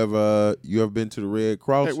 You ever been to the Red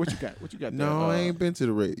Cross? Hey, what you got? What you got? No, there? I ain't been to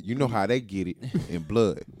the Red. You know how they get it in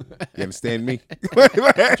blood. You understand me? What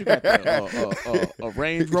you got there? A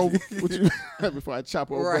Range Rover? What you, before I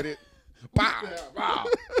chop over Right. it. Bow, bow.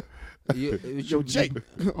 Yo, Jake.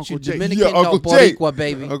 Uncle You Jake. Dominican, Yeah, no Uncle Jake. Boricua,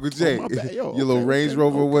 baby. Uncle Jay, my bad. Yo, your little okay, Range okay,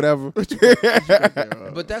 Rover or okay. whatever.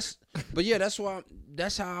 But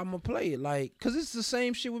that's how I'm gonna play it. Like, cause it's the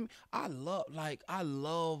same shit with me. I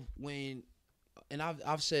love when, and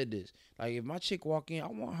I've said this. Like, if my chick walk in, I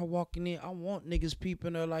want her walking in. I want niggas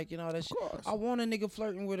peeping her, like, you know that shit. course. I want a nigga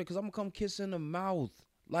flirting with her, cause I'm gonna come kiss in the mouth.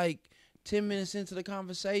 Like 10 minutes into the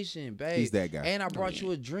conversation, babe. He's that guy. And I brought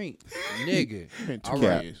you a drink, nigga. Been 2 All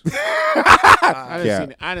right. years. I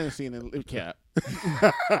Cap. didn't see it lip cap.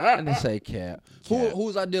 I didn't say cap. Who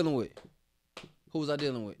was I dealing with? Who was I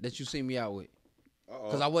dealing with that you see me out with?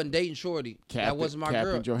 Because I wasn't dating Shorty. That wasn't my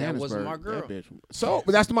girl. That wasn't my girl. That bitch. So,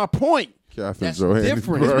 but that's my point. That's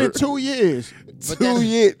different. It's been 2 years. But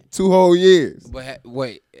 2 whole years. But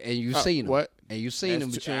wait, and you seen him? what? And you seen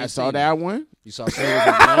him? But you I ain't saw seen that him. one. You saw There was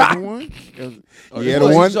Sarah. another one. Yeah, what the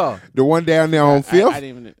you one, saw? the one down there on Fifth. I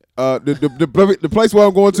didn't even. The place where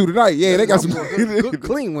I'm going to tonight. Yeah, they got some Good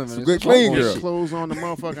clean women. some good clean More girls. clothes on the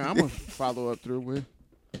motherfucker. I'm gonna follow up through with.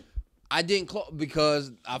 I didn't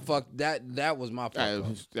because I fucked that. That was my fuck up.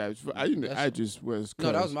 I just was.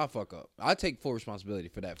 No, that was my fuck up. I take full responsibility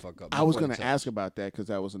for that fuck up. I was Before gonna the ask about that because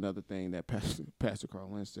that was another thing that Pastor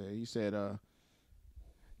Carl Lynch said. He said,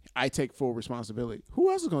 "I take full responsibility."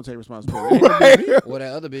 Who else is gonna take responsibility? Ain't gonna be me. Or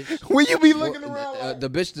that other bitch. When you be looking around, The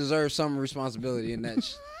bitch deserves some responsibility in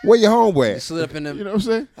that. where your homeboy at? Slid up in them. You know what I'm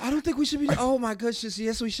saying? I don't think we should be. Oh my goodness,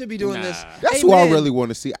 yes, we should be doing this. That's who I Amen. really want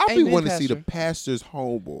to see. I be Amen, wanting to see the Pastor. pastor's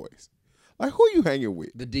homeboys. Like, who you hanging with?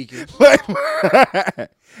 The deacon. Like,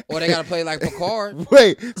 Or they gotta play like Picard.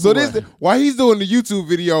 wait, so while he's doing the YouTube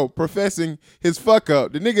video professing his fuck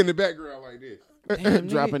up, the nigga in the background like this. Damn,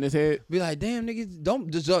 Dropping nigga. his head. Be like, damn, nigga, don't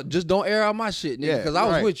just don't air out my shit, nigga, Yeah, because I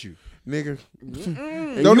was right. with you. Nigga,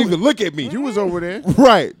 And don't you- even look at me. You was over there.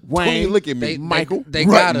 Right. Wayne, Don't even look at me. They- Michael. they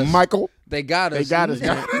Right, got us. Michael. They got us. They got us.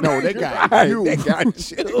 Man. No, they got Right, you. they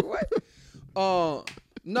got you.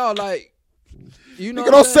 No, like, you know,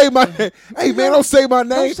 Nigga, don't say my name. Hey, man, don't say my name.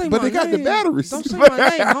 Don't say But my they got the name. batteries. Don't say my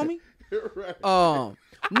name, homie.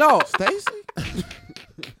 No, Stacy.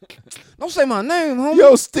 don't say my name, homie.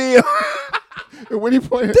 Yo, still. When he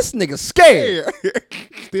pointed, This nigga scared.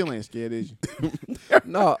 still ain't scared, is you?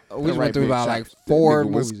 No, we just right went through big about shot. like 4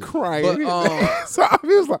 Nigga was movies. crying. But, So I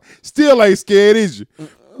was like, still ain't scared, is you?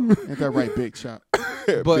 Ain't that right, big shot?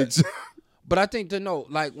 But I think to know,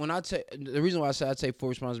 like, when I take the reason why I say I take full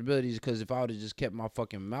responsibility is because if I would have just kept my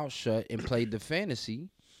fucking mouth shut and played the fantasy,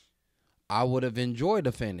 I would have enjoyed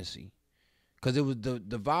the fantasy, because it was the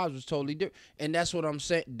vibes was totally different, and that's what I'm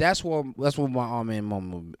saying. That's what my all man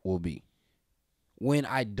moment will be. When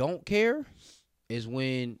I don't care, is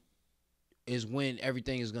when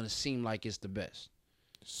everything is gonna seem like it's the best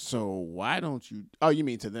So why don't you? Oh, you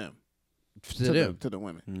mean to them? to them. To the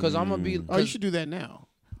women? Because I'm gonna be. Oh, you should do that now.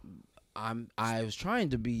 I was trying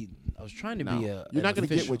to be No, be a. you're not going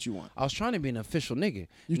to get what you want. I was trying to be an official nigga.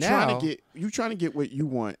 You now, trying to get what you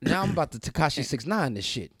want. Now I'm about to Tekashi 6ix9ine this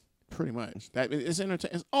shit. Pretty much. It's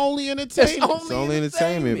It's only entertainment. It's only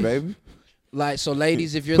entertainment, baby. Like, so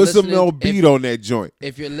ladies, if you're Put listening, some no beat on that joint.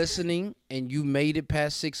 if you're listening and you made it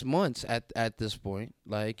past 6 months at this point,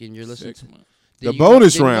 like, and you're listening 6 to months. The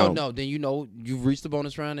bonus round. Then you know you've reached the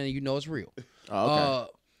bonus round and you know it's real. Oh,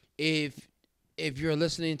 okay. If you're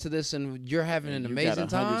listening to this and you're having an You amazing got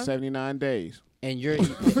time 179 days. and you're Can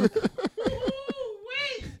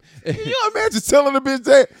you imagine telling a bitch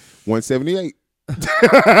that? 178.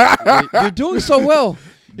 you're doing so well.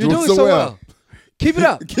 You're doing so well. Keep it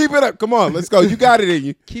up. Keep it up. Come on, let's go. You got it in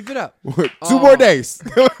you. Keep it up. 2 more days.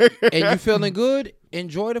 And you feeling good?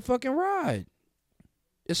 Enjoy the fucking ride.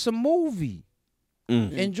 It's a movie.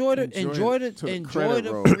 Enjoy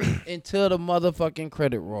the roll. free until the motherfucking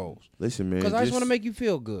credit rolls. Listen, man. Because I just want to make you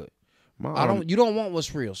feel good. You don't want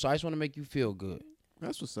what's real, so I just want to make you feel good.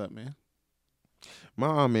 That's what's up, man.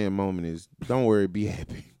 My man moment is don't worry, be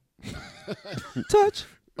happy. Touch.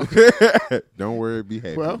 Don't worry, be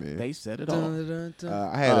happy, Well, man. they said it all.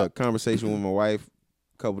 I had a conversation with my wife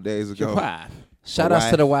a couple days ago, Shout outs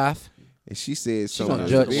to the wife. and she said She's something. gonna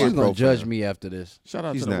that was judge. very She's gonna judge profound. me after this. Shout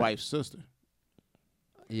out He's to the not. wife's sister.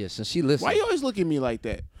 Yeah, since she listens. Why you always look at me like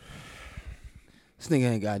that? This nigga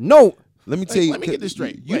ain't got no. Let me tell you. let me get this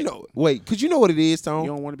straight. You Wait. know, wait, because you know what it is, Tom.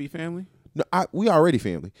 You don't want to be family? No, we already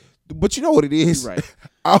family. But you know what it is? Right.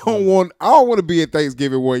 I don't want to be at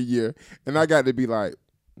Thanksgiving one year and I got to be like,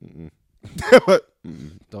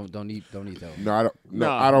 Don't eat that. no, I don't. No,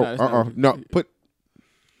 No, I don't. no, it's not- No, put.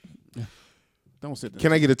 Don't sit there.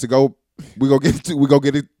 Can I get it to go? We go get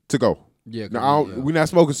it to go. Yeah, No, I don't, we're not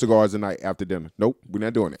smoking cigars tonight after dinner. Nope, we're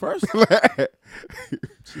not doing it. First,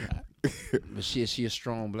 But she a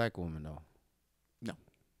strong black woman though.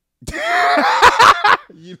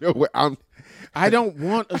 You know what? I don't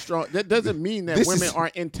want a strong. That doesn't mean that This women is-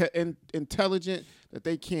 aren't intelligent. That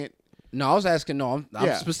they can't. No, I was asking. No,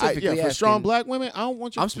 I'm specifically for asking. strong black women. I don't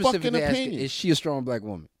want your I'm fucking specifically asking. opinion. Is she a strong black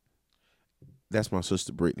woman? That's my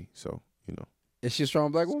sister Brittany. So you know, Is she a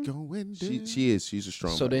strong black woman? Going down. she is. She's a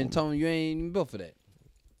strong. So black then woman. tell me you ain't even built for that.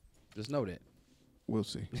 Just know that. We'll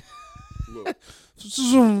see.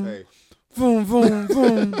 Hey. Boom, boom,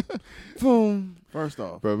 boom, boom, First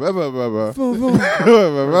off, Blah, blah, blah, blah, blah. boom, boom.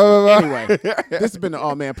 anyway, this has been the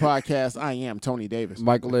All Man Podcast. I am Tony Davis.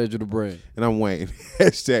 Michael Edge of the brain. And I'm Wayne.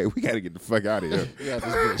 Hashtag. We got to get the fuck out of here. We got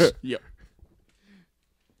this bitch. Yep.